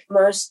that like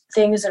most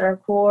things that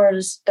are cool are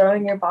just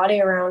throwing your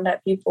body around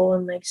at people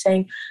and like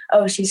saying,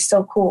 oh, she's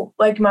so cool.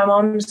 Like my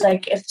mom's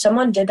like, if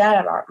someone did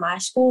that at my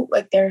school,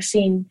 like they're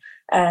seen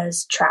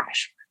as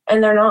trash,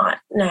 and they're not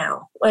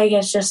now. Like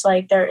it's just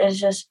like there is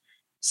just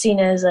seen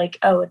as like,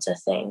 oh, it's a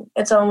thing.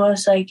 It's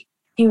almost like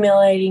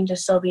humiliating to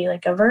still be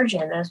like a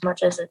virgin, as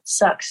much as it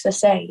sucks to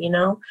say,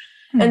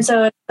 Mm-hmm. And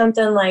so it's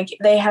something like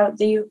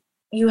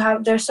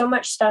there's so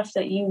much stuff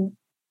that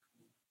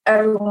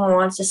everyone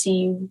wants to see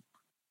you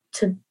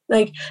to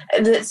like,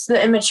 it's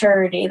the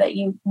immaturity that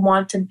you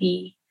want to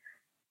be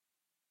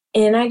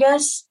in, I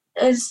guess,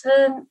 is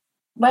the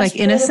like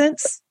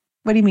innocence.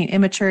 What do you mean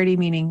immaturity?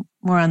 Meaning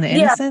more on the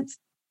innocence?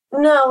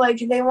 No, like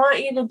they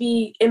want you to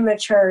be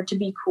immature to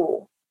be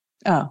cool.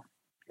 Oh,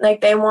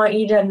 like they want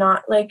you to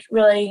not like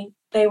really.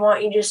 They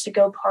want you just to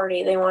go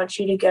party. They want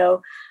you to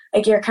go.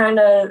 Like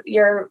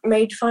you're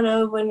made fun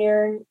of when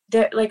you're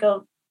like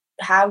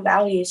have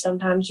values.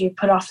 Sometimes you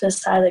put off to the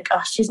side like,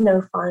 oh, she's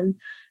no fun.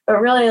 But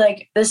really,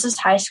 like this is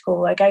high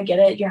school. Like I get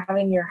it. You're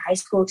having your high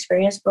school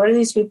experience. But what are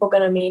these people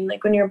gonna mean?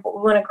 Like when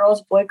a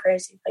girl's boy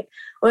crazy. Like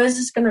what is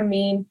this gonna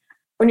mean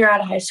when you're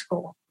out of high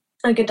school?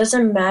 Like it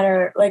doesn't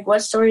matter. Like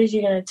what stories are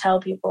you gonna tell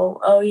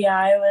people? Oh yeah,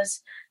 I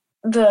was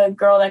the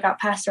girl that got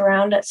passed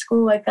around at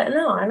school like that.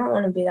 No, I don't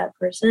want to be that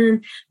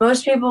person.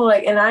 Most people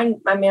like, and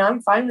I mean,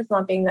 I'm fine with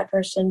not being that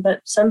person,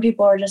 but some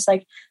people are just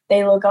like,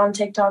 they look on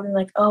TikTok and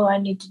like, oh, I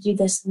need to do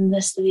this and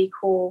this to be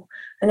cool.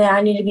 And then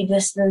I need to be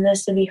this and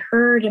this to be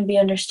heard and be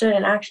understood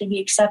and actually be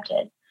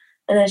accepted.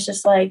 And it's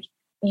just like,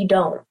 you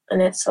don't.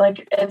 And it's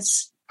like, I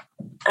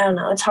don't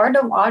know, it's hard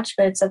to watch,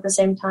 but it's at the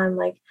same time,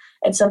 like,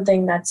 it's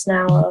something that's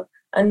now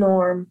a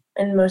norm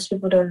and most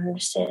people don't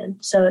understand.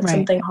 So it's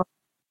something hard.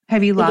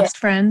 Have you lost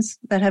friends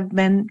that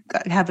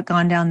have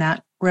gone down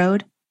that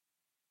road?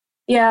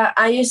 Yeah,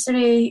 I used to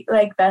be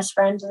like best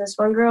friends with this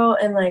one girl,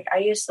 and like I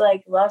used to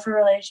like love her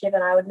relationship,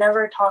 and I would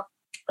never talk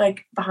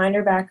like behind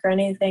her back or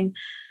anything.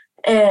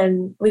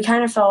 And we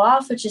kind of fell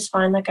off, which is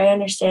fine. Like I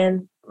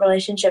understand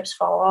relationships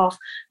fall off,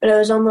 but it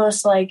was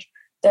almost like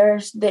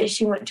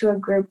she went to a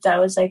group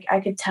that was like, I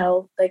could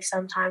tell like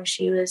sometimes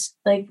she was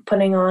like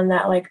putting on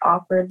that like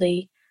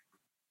awkwardly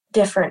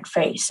different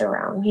face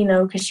around, you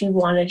know, because she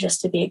wanted just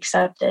to be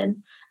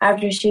accepted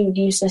after she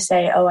used to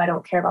say, oh, I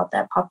don't care about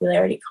that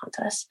popularity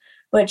contest,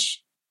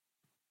 which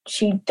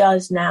she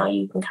does now.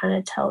 You can kind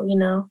of tell, you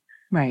know.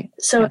 Right.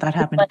 So that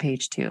happened to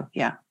Paige too.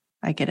 Yeah,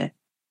 I get it.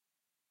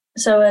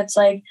 So it's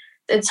like,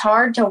 it's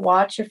hard to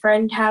watch a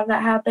friend have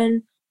that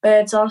happen, but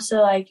it's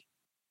also like,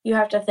 you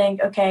have to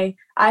think, okay,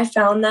 I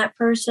found that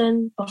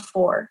person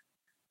before.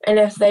 And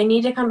if they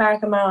need to come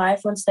back in my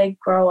life once they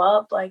grow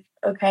up, like,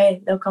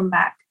 okay, they'll come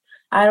back.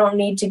 I don't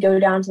need to go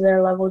down to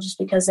their level just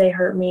because they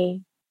hurt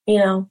me, you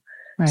know?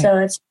 Right. So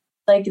it's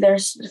like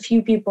there's a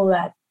few people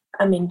that,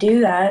 I mean,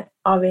 do that,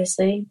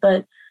 obviously,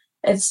 but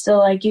it's still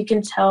like you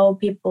can tell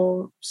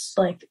people's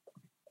like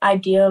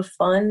idea of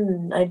fun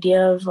and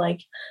idea of like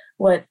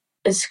what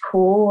is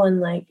cool. And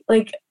like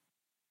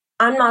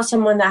I'm not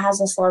someone that has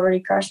a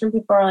celebrity crush, and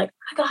people are like,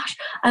 oh my gosh,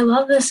 I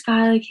love this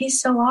guy. Like, he's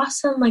so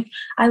awesome. Like,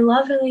 I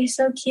love him. He's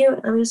so cute.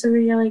 And I'm just over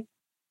here like,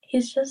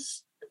 he's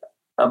just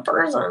a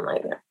person.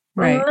 Like,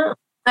 right.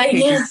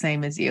 He's the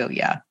same as you.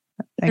 Yeah,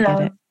 I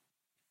get it.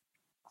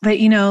 But,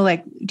 you know,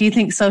 like, do you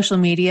think social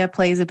media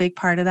plays a big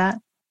part of that?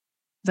 Is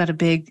that a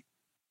big?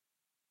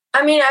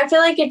 I mean, I feel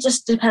like it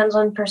just depends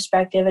on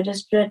perspective. It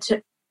just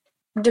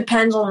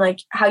depends on like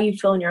how you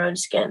feel in your own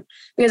skin,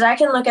 because I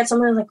can look at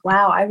someone like,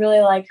 wow, I really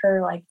like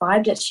her like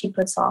vibe that she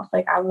puts off.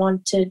 Like, I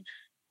want to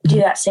do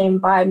that same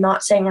vibe.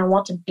 Not saying I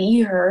want to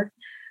be her.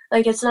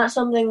 Like, it's not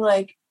something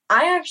like,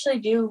 I actually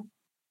do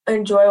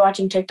enjoy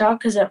watching TikTok,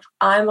 because if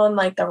I'm on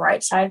like the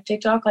right side of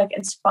TikTok, like,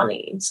 it's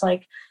funny. It's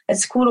like,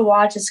 it's cool to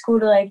watch. It's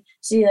cool to like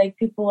see like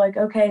people like,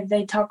 okay,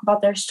 they talk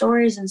about their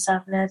stories and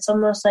stuff, and it's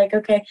almost like,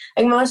 okay,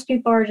 like most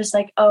people are just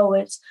like, oh,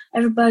 it's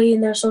everybody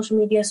in their social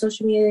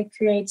media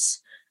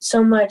creates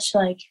so much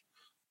like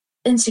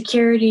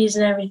insecurities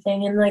and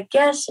everything. And like,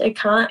 yes, it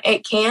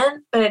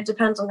can, but it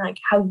depends on like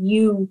how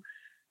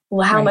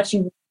much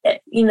you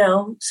it, you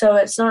know. So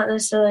it's not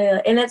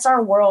necessarily and it's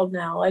our world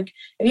now. Like,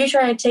 if you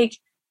try to take,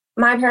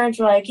 my parents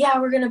were like, yeah,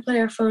 we're gonna put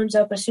our phones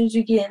up as soon as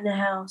we get in the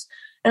house.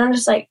 And I'm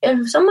just like,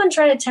 if someone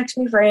tried to text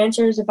me for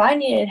answers, if I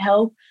needed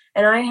help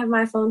and I have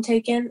my phone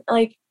taken,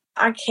 like,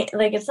 I can't,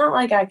 like, it's not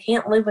like I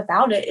can't live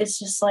without it. It's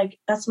just like,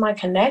 that's my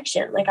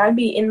connection. Like, I could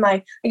be in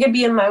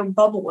my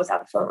bubble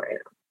without a phone right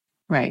now.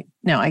 Right.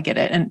 No, I get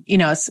it. And, you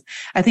know,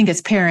 I think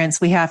as parents,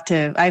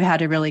 I've had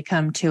to really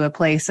come to a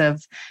place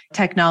of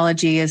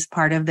technology as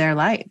part of their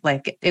life.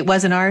 Like, it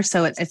wasn't ours.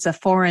 So it's a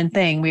foreign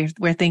thing.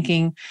 We're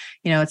thinking,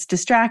 you know, it's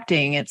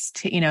distracting.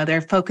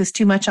 They're focused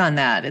too much on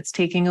that. It's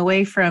taking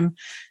away from,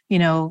 you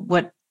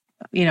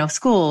know,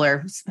 school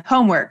or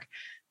homework,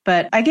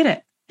 but I get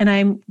it. And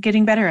I'm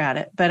getting better at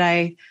it. But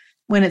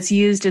when it's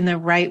used in the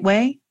right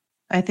way,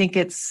 I think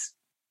it's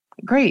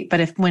great.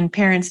 But when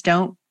parents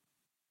don't,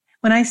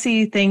 when I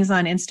see things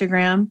on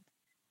Instagram,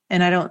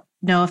 and I don't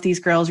know if these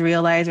girls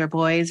realize or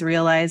boys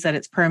realize that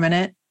it's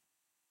permanent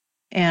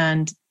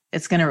and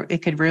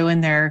it could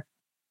ruin their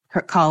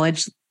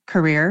college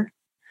career,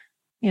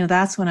 you know,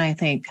 that's when I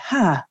think,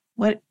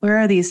 where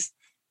are these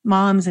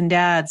moms and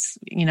dads?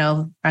 You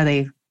know, are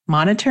they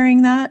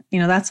monitoring that? You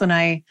know, that's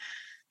when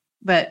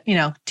but, you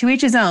know, to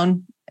each his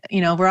own.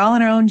 You know, we're all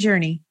on our own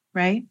journey,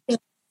 right? Yeah.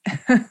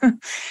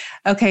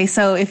 Okay.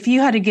 So if you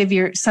had to give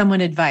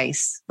someone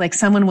advice, like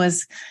someone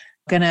was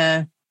going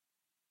to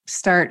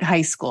start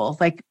high school,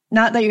 like,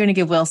 not that you're going to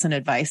give Wilson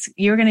advice,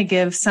 you're going to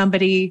give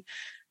somebody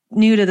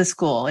new to the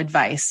school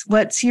advice.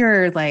 What's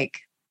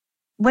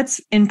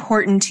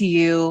important to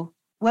you?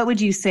 What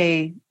would you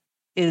say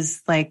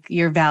is like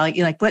your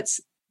value? Like,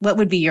 what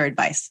would be your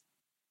advice?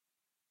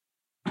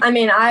 I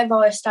mean, I've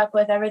always stuck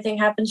with everything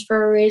happens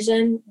for a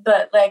reason,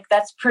 but like,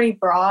 that's pretty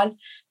broad.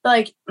 But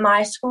like,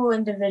 my school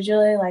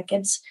individually, like,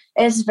 it's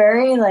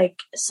very like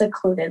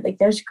secluded. Like,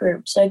 there's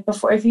groups. Like,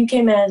 before, if you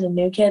came in as a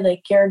new kid,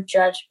 like, you're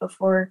judged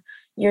before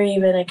you're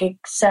even like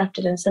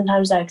accepted. And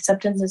sometimes that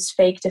acceptance is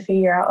fake to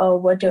figure out, oh,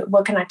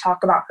 what can I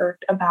talk about her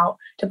about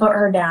to put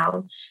her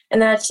down?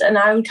 And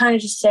I would kind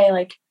of just say,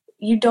 like,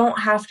 you don't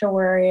have to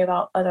worry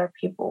about other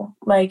people.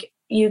 Like,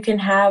 you can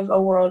have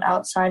a world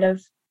outside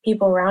of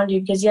people around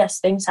you, because yes,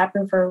 things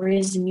happen for a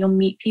reason. You'll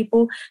meet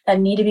people that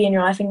need to be in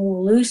your life, and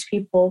you'll lose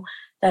people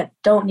that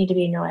don't need to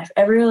be in your life.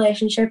 Every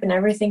relationship and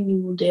everything you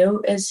will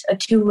do is a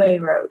two-way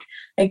road.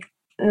 Like,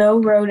 no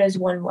road is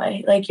one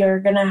way. Like, you're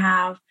going to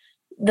have,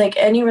 like,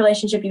 any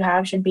relationship you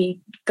have should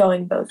be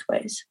going both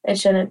ways. It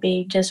shouldn't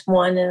be just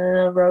one and then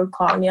a road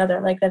caught on the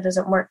other. Like, that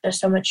doesn't work. There's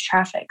so much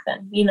traffic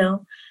then, you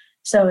know?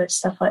 So it's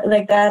stuff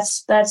like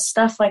that's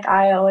stuff like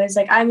I always,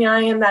 like, I mean,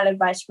 I am that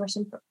advice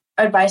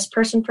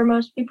person for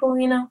most people,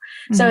 you know?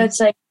 Mm-hmm. So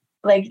it's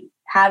like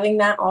having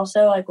that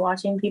also, like,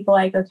 watching people,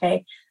 like,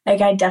 okay,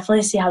 like, I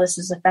definitely see how this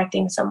is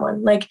affecting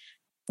someone. Like,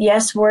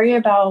 yes, worry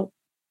about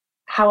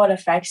how it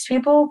affects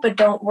people, but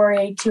don't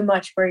worry too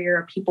much where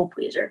you're a people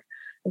pleaser.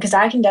 Because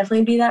I can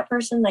definitely be that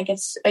person. Like, it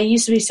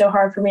used to be so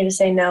hard for me to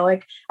say no.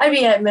 Like, I'd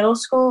be at middle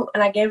school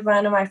and I gave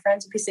one of my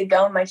friends a piece of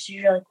gum. My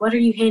teacher was like, "What are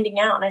you handing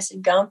out?" And I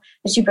said, "Gum."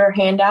 And she put her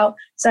hand out.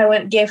 So I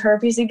went and gave her a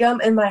piece of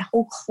gum, and my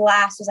whole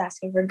class was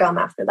asking for gum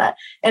after that.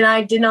 And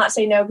I did not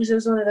say no because it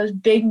was one of those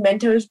big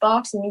Mentos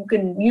box, and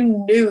you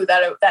knew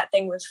that that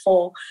thing was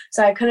full.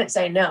 So I couldn't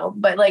say no.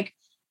 But, like,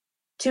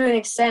 to an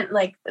extent,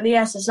 like,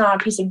 yes, it's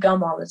not a piece of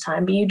gum all the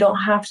time, but you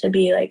don't have to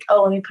be like,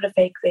 "Oh, let me put a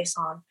fake face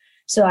on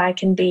so I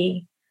can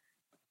be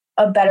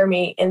a better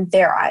me in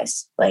their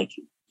eyes." Like,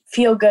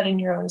 feel good in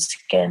your own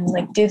skin,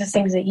 like, do the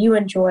things that you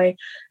enjoy.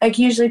 Like,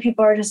 usually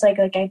people are just like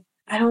I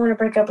don't want to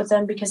break up with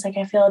them because, like,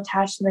 I feel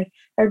attached and,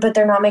 like, but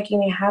they're not making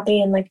me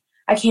happy and, like,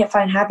 I can't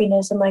find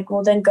happiness. I'm like,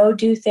 well, then go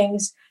do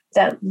things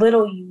that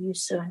little you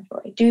used to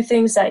enjoy. Do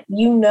things that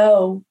you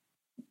know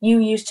you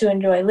used to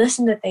enjoy.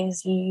 Listen to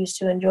things you used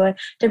to enjoy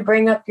to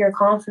bring up your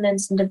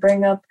confidence and to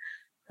bring up,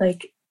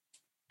 like,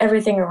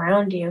 everything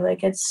around you.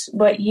 Like, it's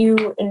what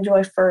you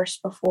enjoy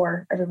first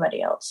before everybody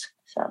else.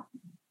 So,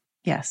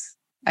 yes.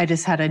 I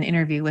just had an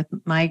interview with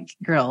my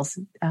girls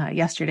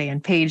yesterday,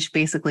 and Paige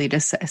basically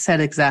just said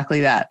exactly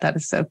that. That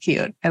is so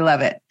cute. I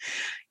love it.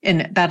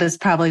 And that is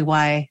probably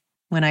why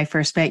when I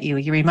first met you,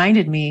 you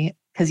reminded me,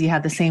 because you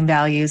had the same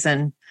values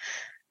and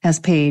as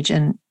Paige.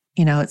 And,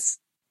 you know,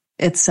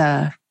 it's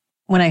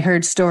when I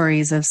heard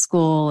stories of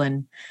school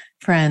and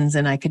friends,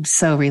 and I could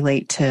so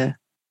relate to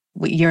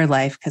your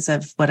life because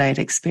of what I'd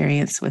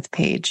experienced with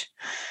Paige.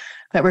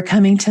 But we're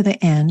coming to the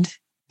end,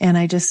 and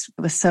it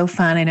was so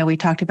fun. I know we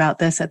talked about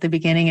this at the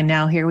beginning, and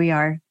now here we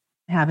are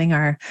having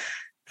our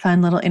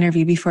fun little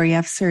interview before you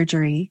have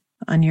surgery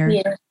on your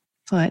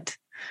foot.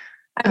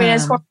 I mean, I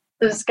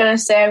was going to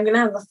say, I'm going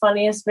to have the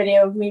funniest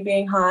video of me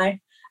being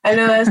high. I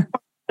know that's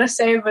to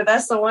say, but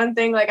that's the one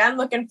thing, like, I'm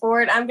looking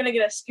forward. I'm going to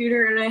get a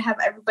scooter and I have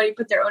everybody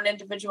put their own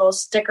individual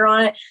sticker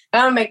on it.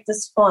 I'm going to make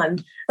this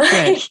fun.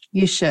 Good.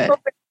 You should.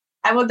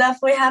 I will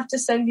definitely have to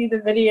send you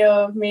the video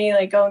of me,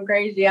 like, going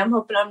crazy. I'm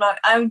hoping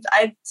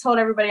I told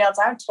everybody else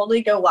I would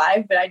totally go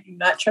live, but I do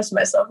not trust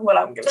myself in what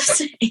I'm going to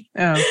say.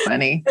 Oh,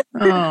 funny.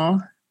 Oh,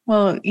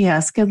 well,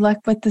 yes. Good luck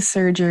with the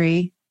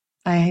surgery.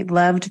 I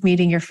loved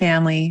meeting your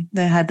family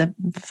that had the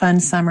fun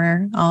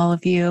summer, all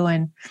of you,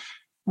 and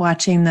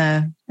watching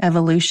the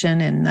evolution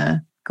and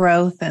the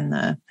growth and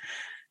the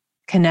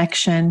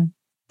connection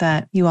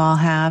that you all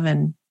have.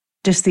 And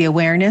just the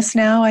awareness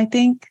now, I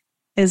think,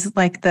 is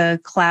like the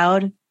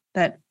cloud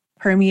that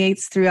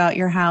permeates throughout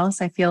your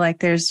house. I feel like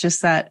there's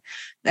just an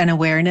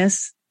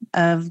awareness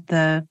of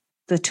the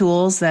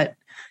tools that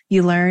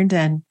you learned.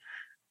 And,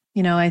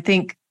 you know, I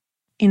think,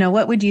 you know,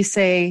 what would you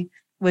say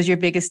was your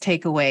biggest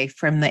takeaway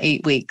from the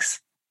 8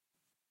 weeks?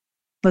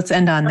 Let's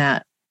end on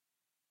that.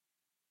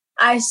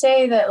 I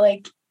say that,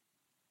 like,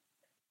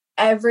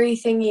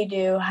 everything you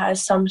do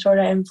has some sort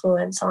of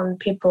influence on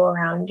people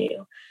around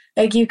you.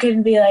 Like, you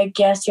could be like,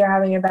 yes, you're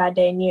having a bad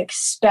day, and you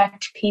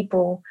expect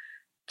people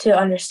to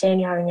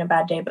understand you're having a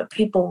bad day, but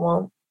people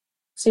won't.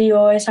 So you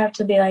always have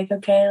to be like,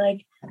 okay,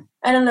 like,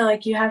 I don't know,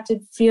 like, you have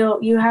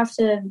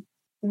to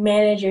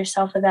manage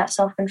yourself with that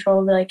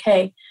self-control. Be like,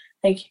 hey,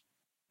 like,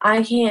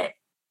 I can't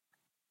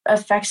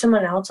affect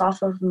someone else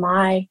off of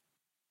my,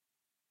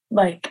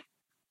 like,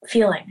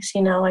 feelings,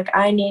 you know, like,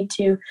 I need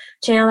to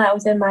channel that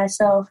within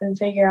myself and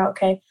figure out,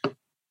 okay,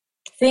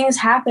 things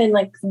happen,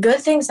 like, good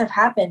things have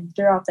happened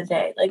throughout the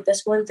day. Like,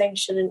 this one thing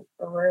shouldn't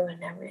ruin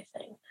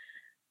everything,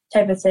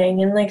 type of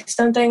thing. And, like,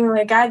 something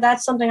like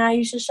that's something I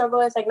used to struggle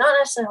with, like, not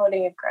necessarily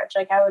holding a grudge.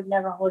 Like, I would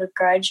never hold a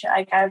grudge.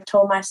 Like, I've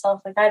told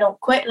myself, like, I don't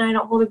quit and I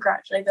don't hold a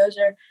grudge. Like, those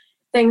are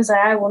things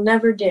that I will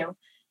never do.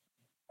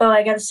 But,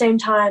 like, at the same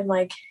time,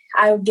 like,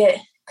 I would get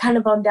kind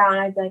of bummed out,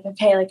 and I'd be like,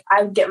 okay, like,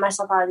 I would get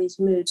myself out of these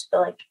moods,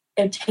 but, like,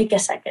 it'd take a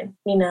second,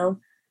 you know?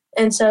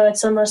 And so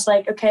it's almost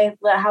like, okay,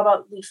 how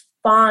about we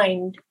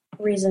find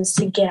reasons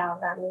to get out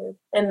of that mood?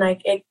 And,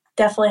 like, it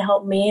definitely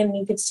helped me, and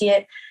you could see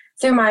it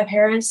through my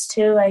parents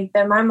too. Like,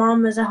 that my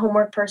mom was a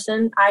homework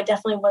person. I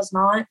definitely was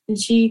not. And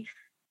she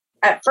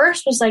at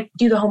first was like,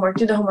 do the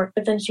homework.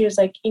 But then she was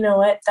like, you know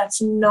what?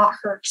 That's not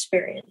her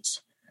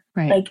experience.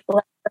 Right. Like,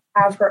 let her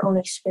have her own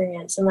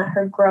experience and let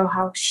her grow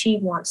how she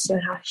wants to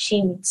and how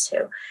she needs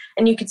to.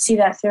 And you could see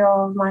that through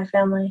all of my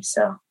family.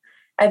 So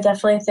I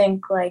definitely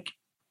think, like,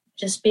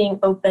 just being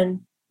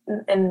open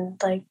and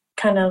like,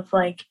 kind of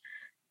like,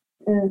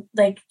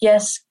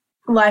 yes,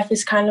 life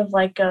is kind of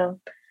like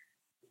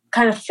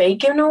kind of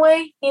fake in a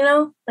way, you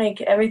know, like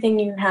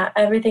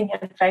everything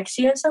affects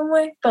you in some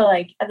way, but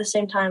like at the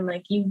same time,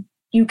 like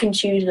you can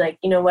choose, like,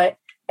 you know what,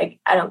 like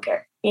I don't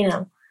care, you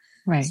know.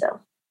 Right. So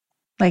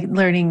like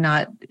learning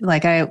not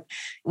like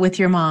with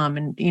your mom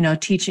and, you know,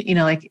 teaching, you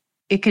know, like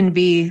it can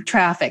be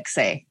traffic,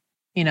 say,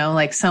 you know,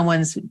 like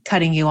someone's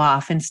cutting you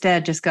off,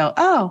 instead just go,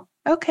 oh,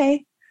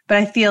 okay. But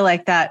I feel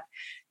like that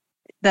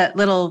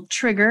little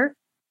trigger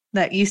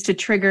that used to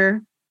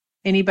trigger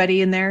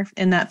anybody in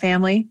that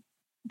family,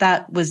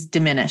 that was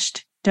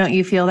diminished. Don't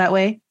you feel that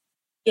way?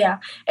 Yeah.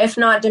 If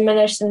not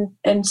diminished, and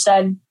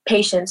instead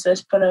patience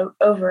was put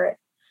over it.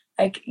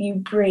 Like you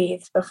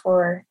breathe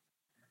before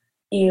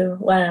you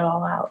let it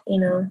all out, you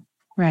know?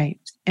 Right.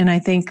 And I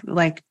think,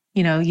 like,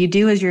 you know, you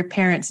do as your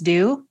parents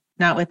do,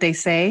 not what they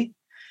say.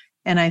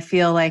 And I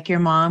feel like your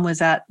mom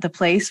was at the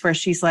place where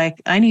she's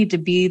like, I need to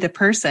be the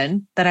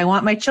person that I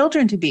want my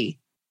children to be.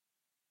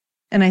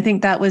 And I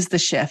think that was the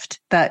shift,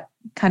 that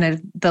kind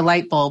of the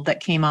light bulb that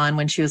came on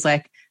when she was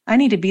like, I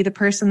need to be the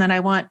person that I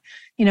want,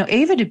 you know,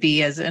 Ava to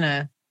be as in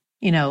a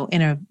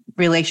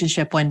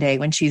relationship one day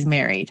when she's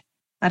married.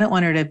 I don't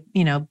want her to,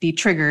 you know, be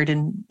triggered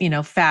and, you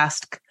know,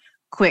 fast,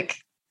 quick,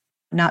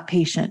 not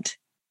patient.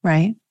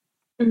 Right.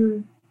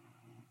 Mm-hmm.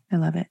 I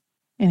love it.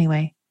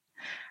 Anyway,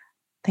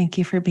 thank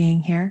you for being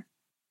here.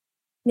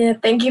 Yeah.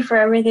 Thank you for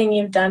everything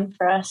you've done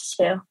for us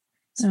too.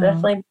 It's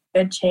definitely a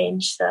good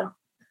change. So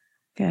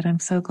good. I'm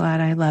so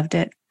glad. I loved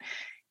it.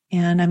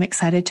 And I'm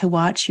excited to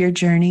watch your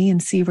journey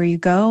and see where you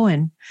go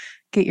and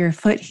get your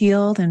foot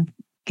healed and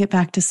get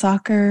back to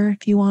soccer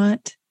if you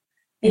want.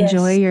 Yes.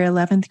 Enjoy your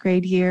 11th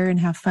grade year and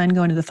have fun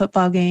going to the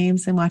football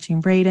games and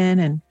watching Braden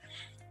and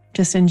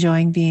just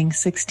enjoying being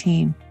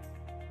 16.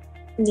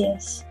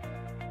 Yes.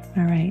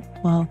 All right.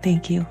 Well,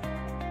 thank you.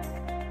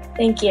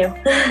 Thank you.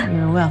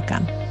 You're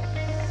welcome.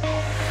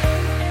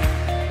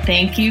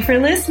 Thank you for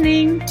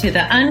listening to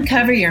the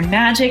Uncover Your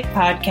Magic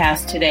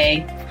podcast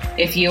today.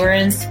 If you are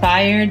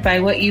inspired by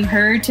what you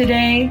heard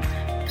today,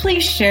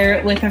 please share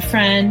it with a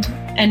friend.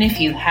 And if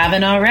you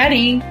haven't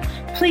already,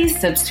 please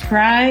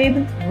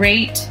subscribe,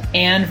 rate,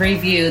 and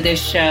review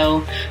this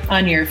show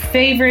on your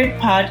favorite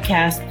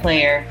podcast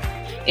player.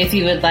 If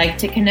you would like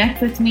to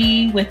connect with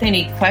me with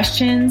any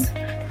questions,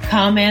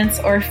 comments,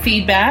 or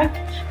feedback,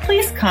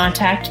 please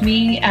contact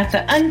me at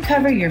the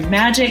Uncover Your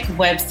Magic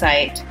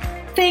website.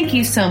 Thank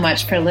you so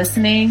much for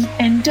listening,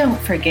 and don't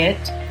forget,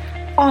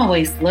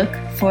 always look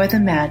for the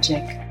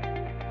magic.